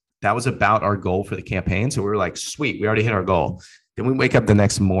 but that was about our goal for the campaign. So we were like, sweet, we already hit our goal. Then we wake up the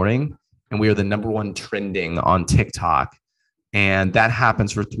next morning and we are the number 1 trending on TikTok. And that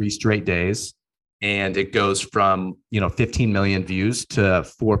happens for 3 straight days. And it goes from, 15 million views to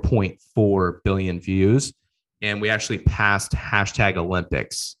 4.4 billion views. And we actually passed hashtag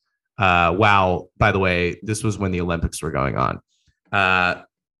Olympics. Wow. By the way, this was when the Olympics were going on.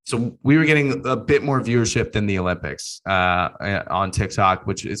 So we were getting a bit more viewership than the Olympics on TikTok,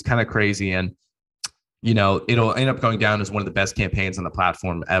 which is kind of crazy. And, it'll end up going down as one of the best campaigns on the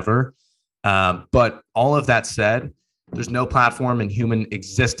platform ever. But all of that said, there's no platform in human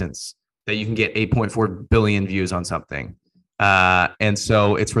existence that you can get 8.4 billion views on something. And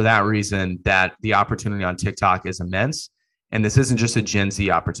so it's for that reason that the opportunity on TikTok is immense. And this isn't just a Gen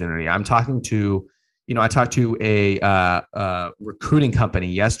Z opportunity. I talked to a recruiting company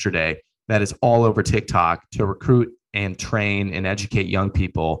yesterday that is all over TikTok to recruit and train and educate young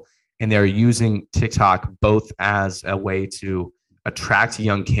people. And they're using TikTok both as a way to attract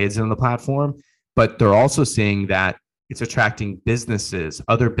young kids in the platform, but they're also seeing that it's attracting businesses,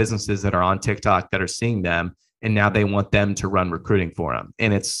 other businesses that are on TikTok that are seeing them. And now they want them to run recruiting for them.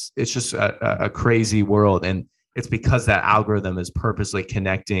 And it's just a crazy world. And it's because that algorithm is purposely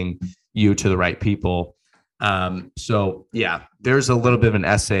connecting you to the right people. So yeah, there's a little bit of an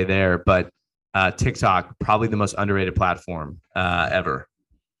essay there, but TikTok, probably the most underrated platform ever.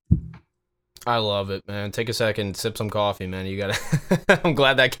 I love it, man. Take a second, sip some coffee, man. You gotta. I'm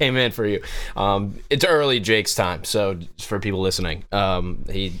glad that came in for you. It's early Jake's time, so for people listening,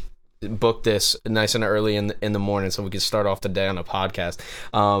 he booked this nice and early in the morning, so we could start off the day on a podcast.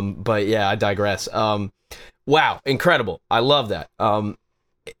 But yeah, I digress. Wow, incredible! I love that.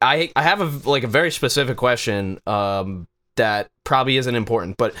 I have a very specific question that probably isn't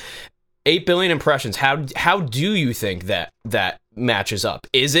important, but 8 billion impressions. How do you think that matches up?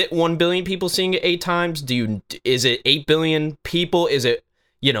 Is it 1 billion people seeing it 8 times? Is it 8 billion people? Is it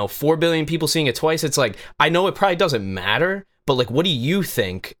 4 billion people seeing it twice? It's like, I know it probably doesn't matter, but like, what do you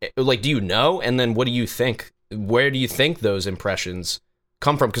think? Like, do you know? And then what do you think? Where do you think those impressions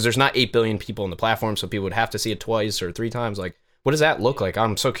come from? Because there's not 8 billion people on the platform, so people would have to see it twice or 3 times. Like, what does that look like?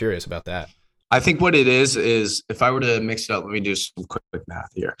 I'm so curious about that. I think what it is if I were to mix it up, let me do some quick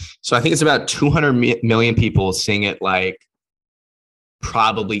math here. So I think it's about 200 million people seeing it like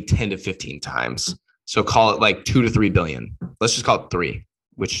probably 10 to 15 times. So call it like 2 to 3 billion. Let's just call it 3,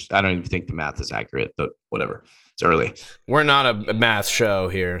 which I don't even think the math is accurate, but whatever. It's early. We're not a math show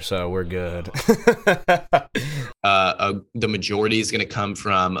here, so we're good. The majority is going to come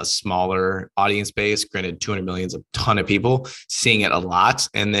from a smaller audience base. Granted, 200 million is a ton of people seeing it a lot.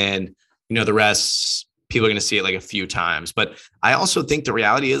 And then the rest, people are going to see it like a few times. But I also think the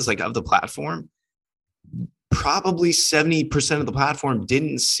reality is, like, of the platform, probably 70% of the platform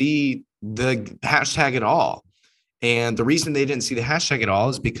didn't see the hashtag at all. And the reason they didn't see the hashtag at all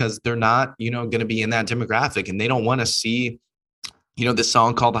is because they're not, going to be in that demographic, and they don't want to see, this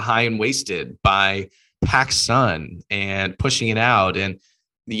song called High and Wasted by PacSun and pushing it out. And,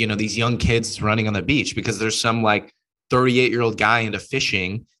 these young kids running on the beach, because there's some like 38-year-old guy into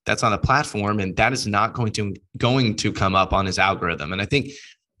fishing that's on the platform, and that is not going to come up on his algorithm. And I think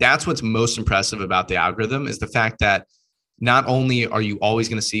that's what's most impressive about the algorithm, is the fact that not only are you always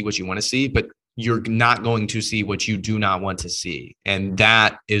going to see what you want to see, but you're not going to see what you do not want to see. And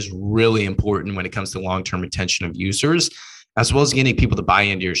that is really important when it comes to long-term retention of users, as well as getting people to buy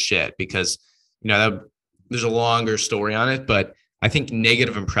into your shit, because, there's a longer story on it, but I think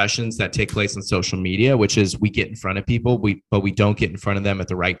negative impressions that take place on social media, which is we get in front of people, but we don't get in front of them at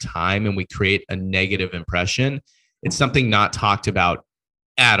the right time, and we create a negative impression. It's something not talked about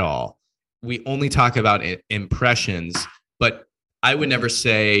at all. We only talk about impressions, but I would never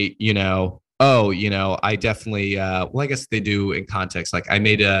say, I definitely, I guess they do in context. Like, I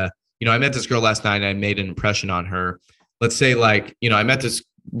met this girl last night and I made an impression on her. Let's say, like, I met this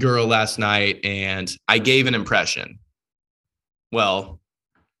girl last night and I gave an impression. Well,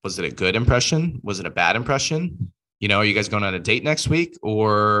 was it a good impression? Was it a bad impression? Are you guys going on a date next week,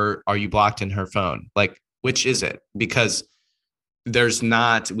 or are you blocked in her phone? Like, which is it? Because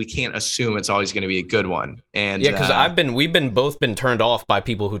we can't assume it's always going to be a good one. And yeah, because we've both been turned off by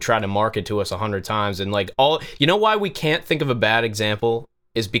people who try to market to us 100 times. And like, why we can't think of a bad example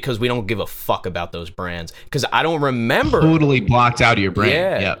is because we don't give a fuck about those brands. Because I don't remember. Totally blocked out of your brain.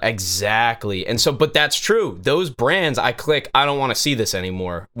 Yeah, yep. Exactly. And so, but that's true. Those brands, I click, I don't want to see this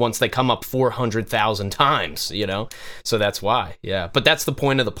anymore once they come up 400,000 times, So that's why. Yeah. But that's the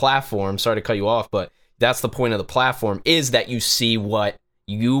point of the platform. Sorry to cut you off, but that's the point of the platform, is that you see what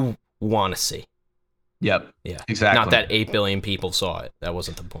you want to see. Yep. Yeah. Exactly. Not that 8 billion people saw it. That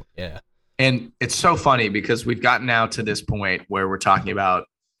wasn't the point. Yeah. And it's so funny because we've gotten now to this point where we're talking about,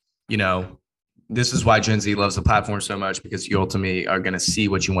 this is why Gen Z loves the platform so much, because you ultimately are going to see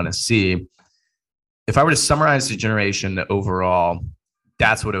what you want to see. If I were to summarize the generation overall,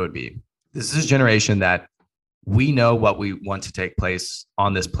 that's what it would be. This is a generation that we know what we want to take place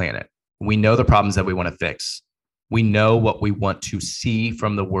on this planet. We know the problems that we want to fix. We know what we want to see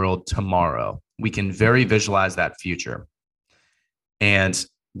from the world tomorrow. We can very visualize that future. And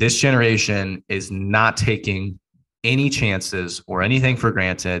this generation is not taking any chances or anything for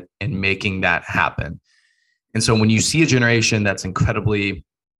granted and making that happen. And so when you see a generation that's incredibly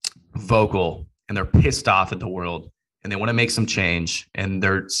vocal and they're pissed off at the world and they want to make some change, and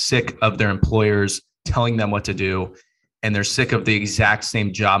they're sick of their employers telling them what to do, and they're sick of the exact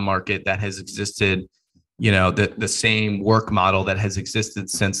same job market that has existed, the same work model that has existed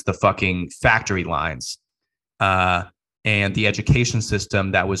since the fucking factory lines, and the education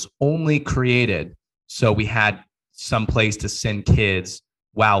system that was only created so we had some place to send kids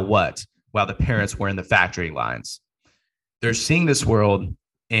while the parents were in the factory lines. They're seeing this world,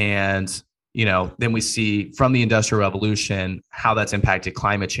 and then we see from the Industrial Revolution how that's impacted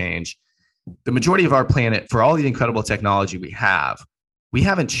climate change. The majority of our planet, for all the incredible technology we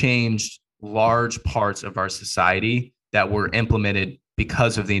haven't changed large parts of our society that were implemented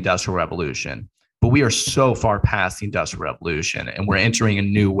because of the Industrial Revolution. But we are so far past the Industrial Revolution, and we're entering a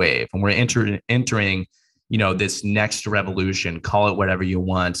new wave, and we're entering, this next revolution, call it whatever you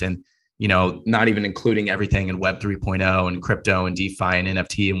want. And, not even including everything in Web 3.0 and crypto and DeFi and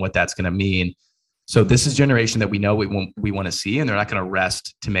NFT and what that's going to mean. So this is generation that we know we want to see, and they're not going to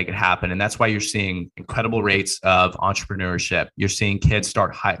rest to make it happen. And that's why you're seeing incredible rates of entrepreneurship. You're seeing kids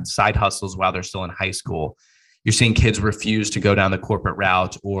start side hustles while they're still in high school. You're seeing kids refuse to go down the corporate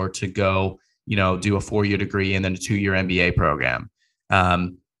route or to go, do a 4-year degree and then a 2-year MBA program.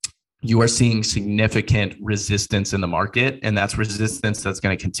 You are seeing significant resistance in the market, and that's resistance that's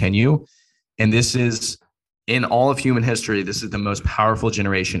going to continue. And this is, in all of human history, this is the most powerful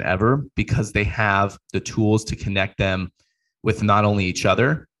generation ever because they have the tools to connect them with not only each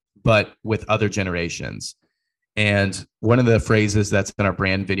other, but with other generations. And one of the phrases that's in our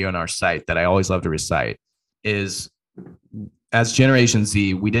brand video on our site that I always love to recite is, as Generation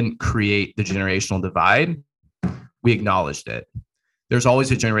Z, we didn't create the generational divide, we acknowledged it. There's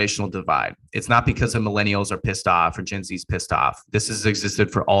always a generational divide. It's not because the millennials are pissed off or Gen Z's pissed off. This has existed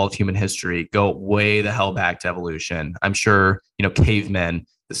for all of human history. Go way the hell back to evolution. I'm sure, cavemen,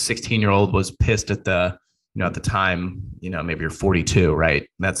 the 16-year-old was pissed at the time, maybe you're 42, right?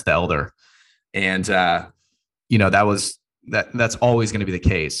 That's the elder. And, that's always going to be the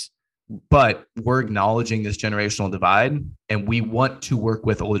case. But we're acknowledging this generational divide, and we want to work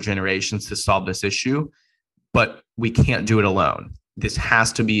with older generations to solve this issue, but we can't do it alone. This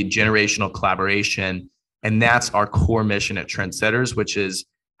has to be generational collaboration. And that's our core mission at Trendsetters, which is,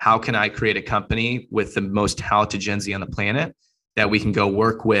 how can I create a company with the most talented Gen Z on the planet that we can go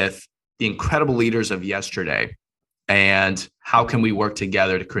work with the incredible leaders of yesterday? And how can we work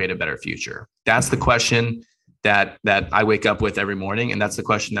together to create a better future? That's the question that I wake up with every morning. And that's the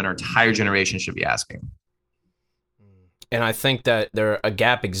question that our entire generation should be asking. And I think that a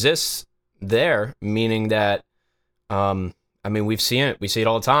gap exists there, meaning that, we see it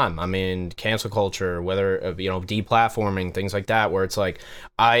all the time. Cancel culture, whether, deplatforming, things like that, where it's like,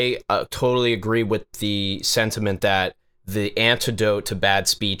 I totally agree with the sentiment that the antidote to bad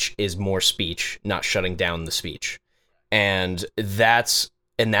speech is more speech, not shutting down the speech. And that's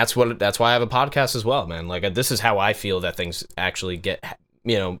why I have a podcast as well, man. Like, this is how I feel that things actually get,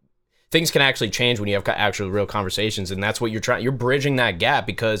 things can actually change when you have actual real conversations. And that's what you're bridging that gap,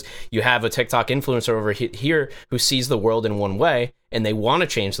 because you have a TikTok influencer over here who sees the world in one way and they want to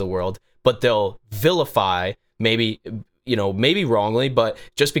change the world, but they'll vilify, maybe wrongly, but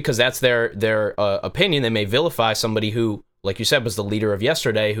just because that's their opinion, they may vilify somebody who, like you said, was the leader of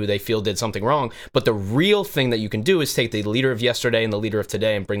yesterday, who they feel did something wrong. But the real thing that you can do is take the leader of yesterday and the leader of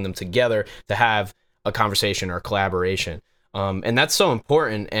today and bring them together to have a conversation or collaboration. And that's so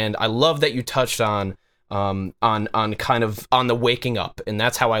important. And I love that you touched on the waking up. And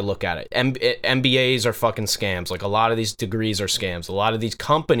that's how I look at it. MBAs are fucking scams. Like, a lot of these degrees are scams. A lot of these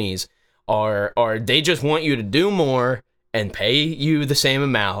companies they just want you to do more and pay you the same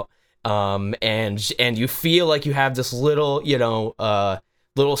amount. And you feel like you have this little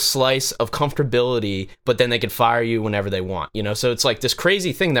slice of comfortability, but then they can fire you whenever they want, so it's like this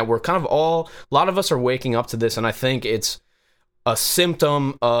crazy thing that we're kind of a lot of us are waking up to this. And I think it's a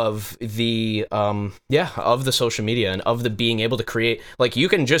symptom of the of the social media and of the being able to create, like, you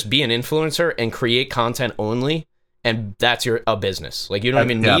can just be an influencer and create content only, and that's a business. Like, you don't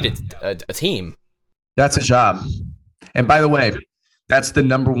even need a team. That's a job. And by the way, that's the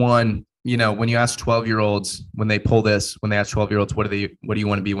number one, when you ask 12-year-olds, when they ask 12-year-olds, what do you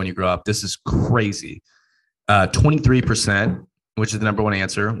want to be when you grow up? This is crazy. 23%, which is the number one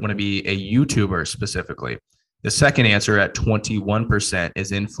answer, want to be a YouTuber specifically. The second answer at 21%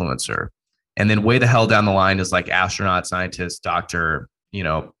 is influencer. And then way the hell down the line is like astronaut, scientist, doctor,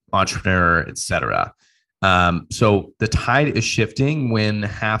 entrepreneur, etc. So the tide is shifting when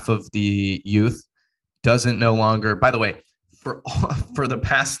half of the youth doesn't no longer, by the way, for the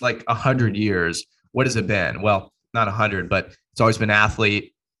past like 100 years, what has it been? Well, not 100, but it's always been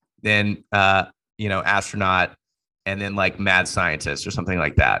athlete, then, astronaut, and then like mad scientist or something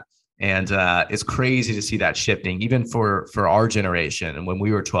like that. And it's crazy to see that shifting, even for our generation. And when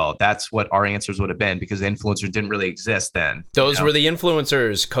we were 12, that's what our answers would have been, because influencers didn't really exist then. Those were the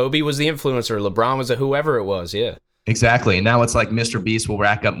influencers. Kobe was the influencer. LeBron was whoever it was. Yeah. Exactly. And now it's like Mr. Beast will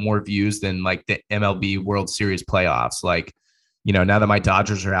rack up more views than like the MLB World Series playoffs. Like, now that my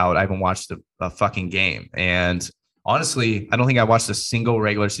Dodgers are out, I haven't watched a fucking game. And honestly, I don't think I watched a single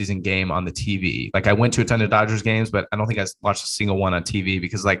regular season game on the TV. Like, I went to a ton of Dodgers games, but I don't think I watched a single one on TV,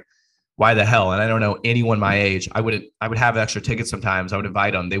 because like why the hell? And I don't know anyone my age. I would have extra tickets sometimes. I would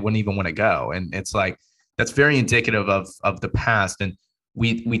invite them. They wouldn't even want to go. And it's like, that's very indicative of the past. And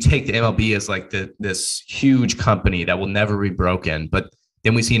we take the MLB as like this huge company that will never be broken. But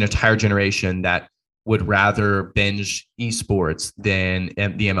then we see an entire generation that would rather binge esports than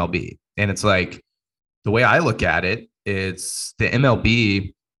the MLB. And it's like, the way I look at it, it's the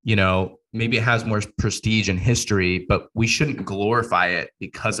MLB, maybe it has more prestige and history, but we shouldn't glorify it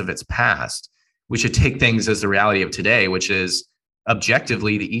because of its past. We should take things as the reality of today, which is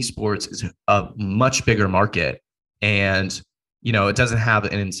objectively the esports is a much bigger market. And, it doesn't have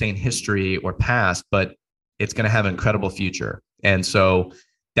an insane history or past, but it's going to have an incredible future. And so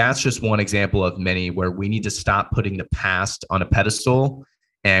that's just one example of many where we need to stop putting the past on a pedestal.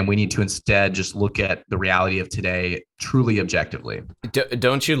 And we need to instead just look at the reality of today truly objectively.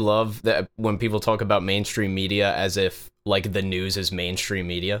 Don't you love that when people talk about mainstream media as if like the news is mainstream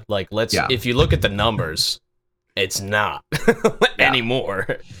media? Like if you look at the numbers, it's not anymore.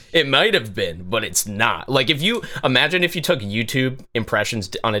 It might have been, but it's not. Like if you took YouTube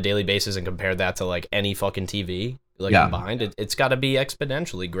impressions on a daily basis and compared that to like any fucking TV combined, it's got to be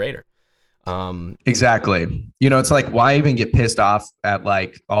exponentially greater. Exactly. It's like, why even get pissed off at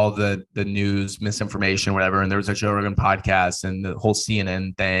like all the news misinformation, whatever. And there was a Joe Rogan podcast and the whole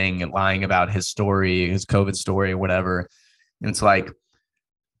CNN thing and lying about his story, his COVID story or whatever. And it's like,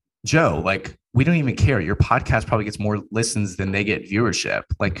 Joe, like, we don't even care. Your podcast probably gets more listens than they get viewership.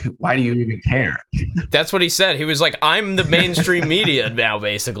 Like, why do you even care? That's what he said. He was like, I'm the mainstream media now,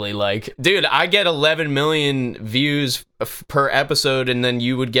 basically. Like, dude, I get 11 million views per episode, and then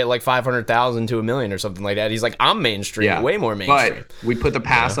you would get like 500,000 to 1 million or something like that. He's like, I'm mainstream, way more mainstream. But we put the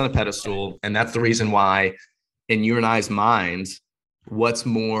past on a pedestal, and that's the reason why, in you and I's minds, what's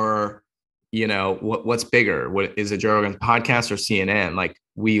more, what's bigger? What is it, Joe Rogan's podcast or CNN? Like,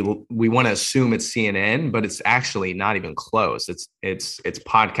 we want to assume it's CNN, but it's actually not even close. It's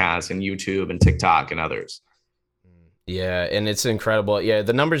podcasts and YouTube and TikTok and others. Yeah, and it's incredible. Yeah,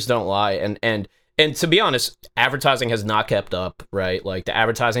 the numbers don't lie, and to be honest, advertising has not kept up, right? Like the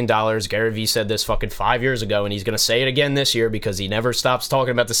advertising dollars, Gary Vee said this fucking 5 years ago, and he's gonna say it again this year because he never stops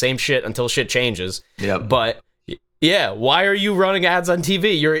talking about the same shit until shit changes. Yeah, but. Yeah, why are you running ads on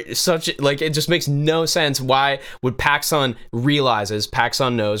TV? You're such, like, it just makes no sense. Why would PacSun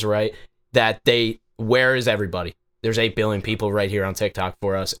knows, right, that where is everybody? There's 8 billion people right here on TikTok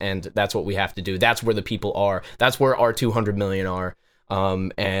for us, and that's what we have to do. That's where the people are. That's where our 200 million are.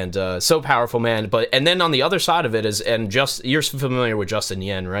 So powerful, man. And then on the other side of it is, you're familiar with Justin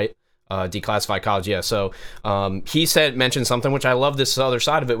Yen, right? Declassified College, yeah. So he mentioned something which I love, this other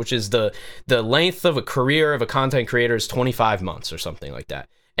side of it, which is the length of a career of a content creator is 25 months or something like that.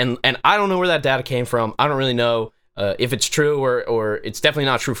 And I don't know where that data came from. I don't really know if it's true or it's definitely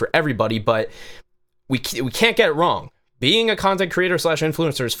not true for everybody, but we can't get it wrong. Being a content creator /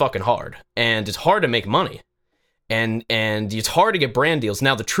 influencer is fucking hard, and it's hard to make money, and it's hard to get brand deals.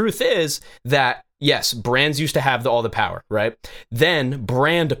 Now the truth is that yes, brands used to have all the power, right? Then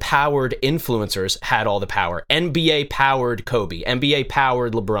brand-powered influencers had all the power. NBA-powered Kobe,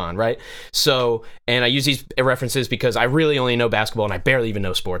 NBA-powered LeBron, right? So, and I use these references because I really only know basketball and I barely even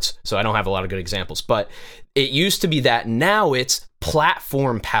know sports, so I don't have a lot of good examples. But it used to be that. Now it's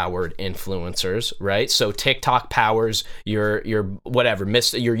platform-powered influencers, right? So TikTok powers your whatever,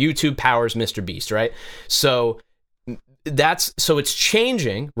 your YouTube powers Mr. Beast, right? So it's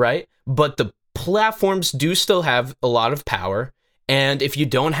changing, right? But the platforms do still have a lot of power, and if you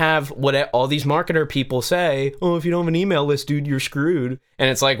don't have what all these marketer people say, if you don't have an email list, dude, you're screwed. And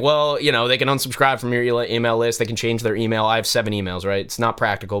it's like, well, they can unsubscribe from your email list, they can change their email. I have 7 emails, right? It's not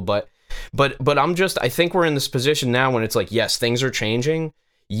practical, but I think we're in this position now when it's like, yes, things are changing.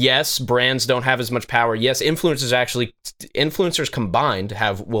 Yes, brands don't have as much power. Yes, influencers combined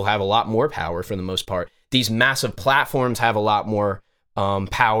will have a lot more power for the most part. These massive platforms have a lot more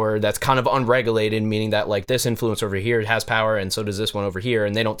power that's kind of unregulated, meaning that like this influencer over here has power and so does this one over here,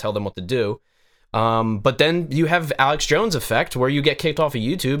 and they don't tell them what to do. But then you have Alex Jones effect, where you get kicked off of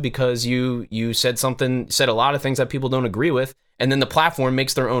YouTube because you said a lot of things that people don't agree with, and then the platform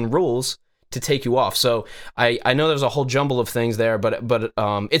makes their own rules to take you off. So I know there's a whole jumble of things there, but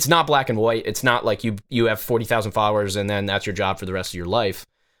it's not black and white. It's not like you have 40,000 followers and then that's your job for the rest of your life.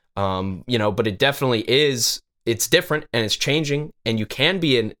 But it definitely is. It's different and it's changing, and you can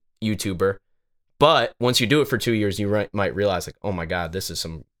be a YouTuber, but once you do it for 2 years, you might realize like, oh my God, this is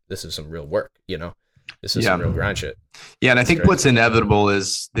some real work. This is some real grind shit. Yeah, and I think what's inevitable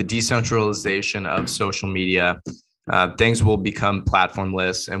is the decentralization of social media. Things will become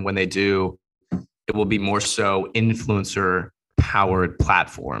platformless, and when they do, it will be more so influencer powered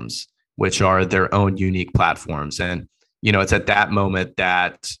platforms. which are their own unique platforms. And, it's at that moment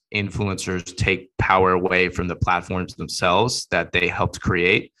that influencers take power away from the platforms themselves that they helped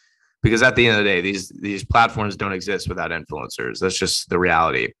create. Because at the end of the day, these platforms don't exist without influencers. That's just the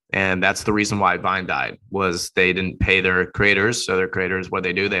reality. And that's the reason why Vine died, was they didn't pay their creators. So their creators, what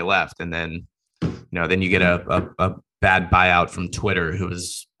they left. And then, then you get a bad buyout from Twitter, who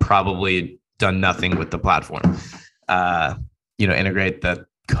has probably done nothing with the platform. Integrate the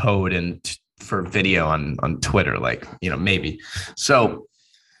code and for video on Twitter, maybe. So,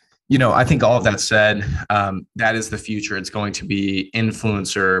 I think all of that said, that is the future. It's going to be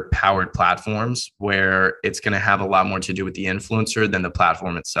influencer powered platforms where it's going to have a lot more to do with the influencer than the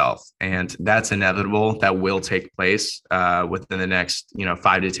platform itself. And that's inevitable. That will take place within the next,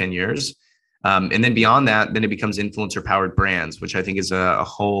 5 to 10 years. And then beyond that, then it becomes influencer powered brands, which I think is a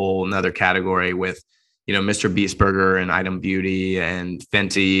whole nother category with, Mr. Beast Burger and Item Beauty and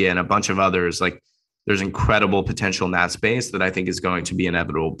Fenty and a bunch of others. Like, there's incredible potential in that space that I think is going to be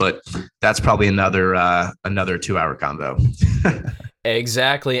inevitable, but that's probably another 2-hour combo.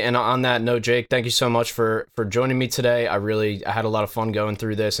 Exactly. And on that note, Jake, thank you so much for joining me today. I had a lot of fun going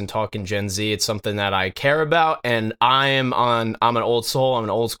through this and talking Gen Z. It's something that I care about, and I'm an old soul. I'm an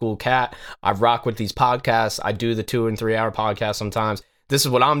old school cat. I rock with these podcasts. I do the 2 and 3 hour podcasts sometimes. This is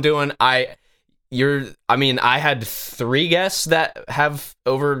what I'm doing. I had 3 guests that have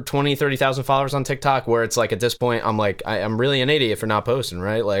over 20, 30,000 followers on TikTok, where it's like, at this point, I'm like, I'm really an idiot for not posting,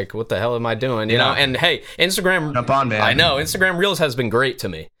 right? Like, what the hell am I doing? You know? And hey, Instagram, jump on, man. I know Instagram Reels has been great to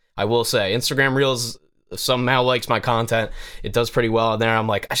me. I will say Instagram Reels somehow likes my content. It does pretty well in there. I'm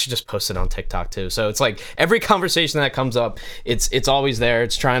like, I should just post it on TikTok too. So it's like every conversation that comes up, it's always there.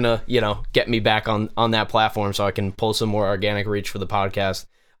 It's trying to, get me back on that platform so I can pull some more organic reach for the podcast.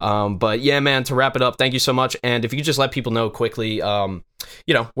 But yeah, man, to wrap it up, thank you so much. And if you could just let people know quickly,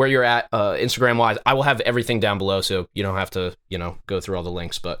 where you're at, Instagram wise, I will have everything down below, so you don't have to, go through all the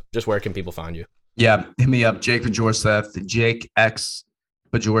links, but just where can people find you? Yeah. Hit me up. Jake Bajorseth, Jake X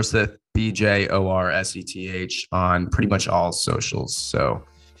Bajorseth, BJORSETH on pretty much all socials. So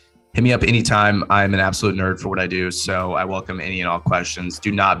hit me up anytime. I'm an absolute nerd for what I do. So I welcome any and all questions.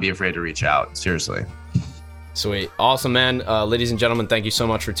 Do not be afraid to reach out. Seriously. Sweet. Awesome, man. Ladies and gentlemen, thank you so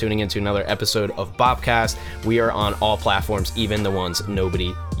much for tuning into another episode of Bopcast. We are on all platforms, even the ones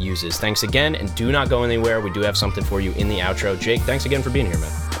nobody uses. Thanks again, and do not go anywhere. We do have something for you in the outro. Jake, thanks again for being here,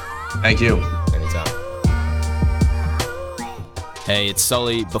 man. Thank you. Anytime. Hey, it's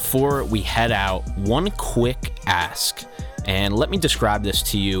Sully. Before we head out, one quick ask, and let me describe this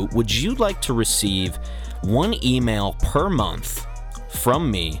to you. Would you like to receive one email per month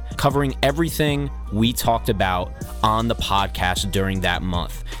from me covering everything we talked about on the podcast during that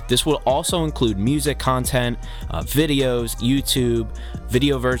month? This will also include music content, videos, YouTube,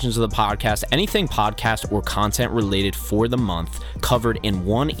 video versions of the podcast, anything podcast or content related for the month covered in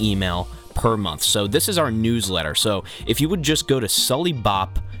one email per month. So this is our newsletter. So if you would just go to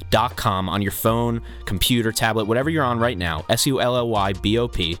sullybop.com on your phone, computer, tablet, whatever you're on right now,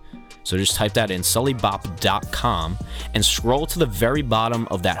 SULLYBOP. So just type that in, sullybop.com, and scroll to the very bottom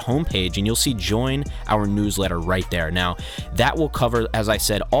of that homepage, and you'll see join our newsletter right there. Now, that will cover, as I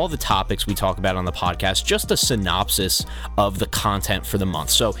said, all the topics we talk about on the podcast, just a synopsis of the content for the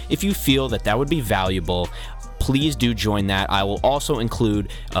month. So if you feel that would be valuable, please do join that. I will also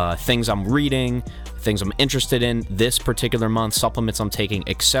include things I'm reading, things I'm interested in this particular month, supplements I'm taking,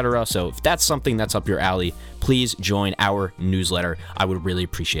 etc. So if that's something that's up your alley, please join our newsletter. I would really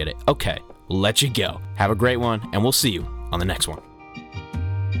appreciate it. Okay, let you go. Have a great one, and we'll see you on the next one.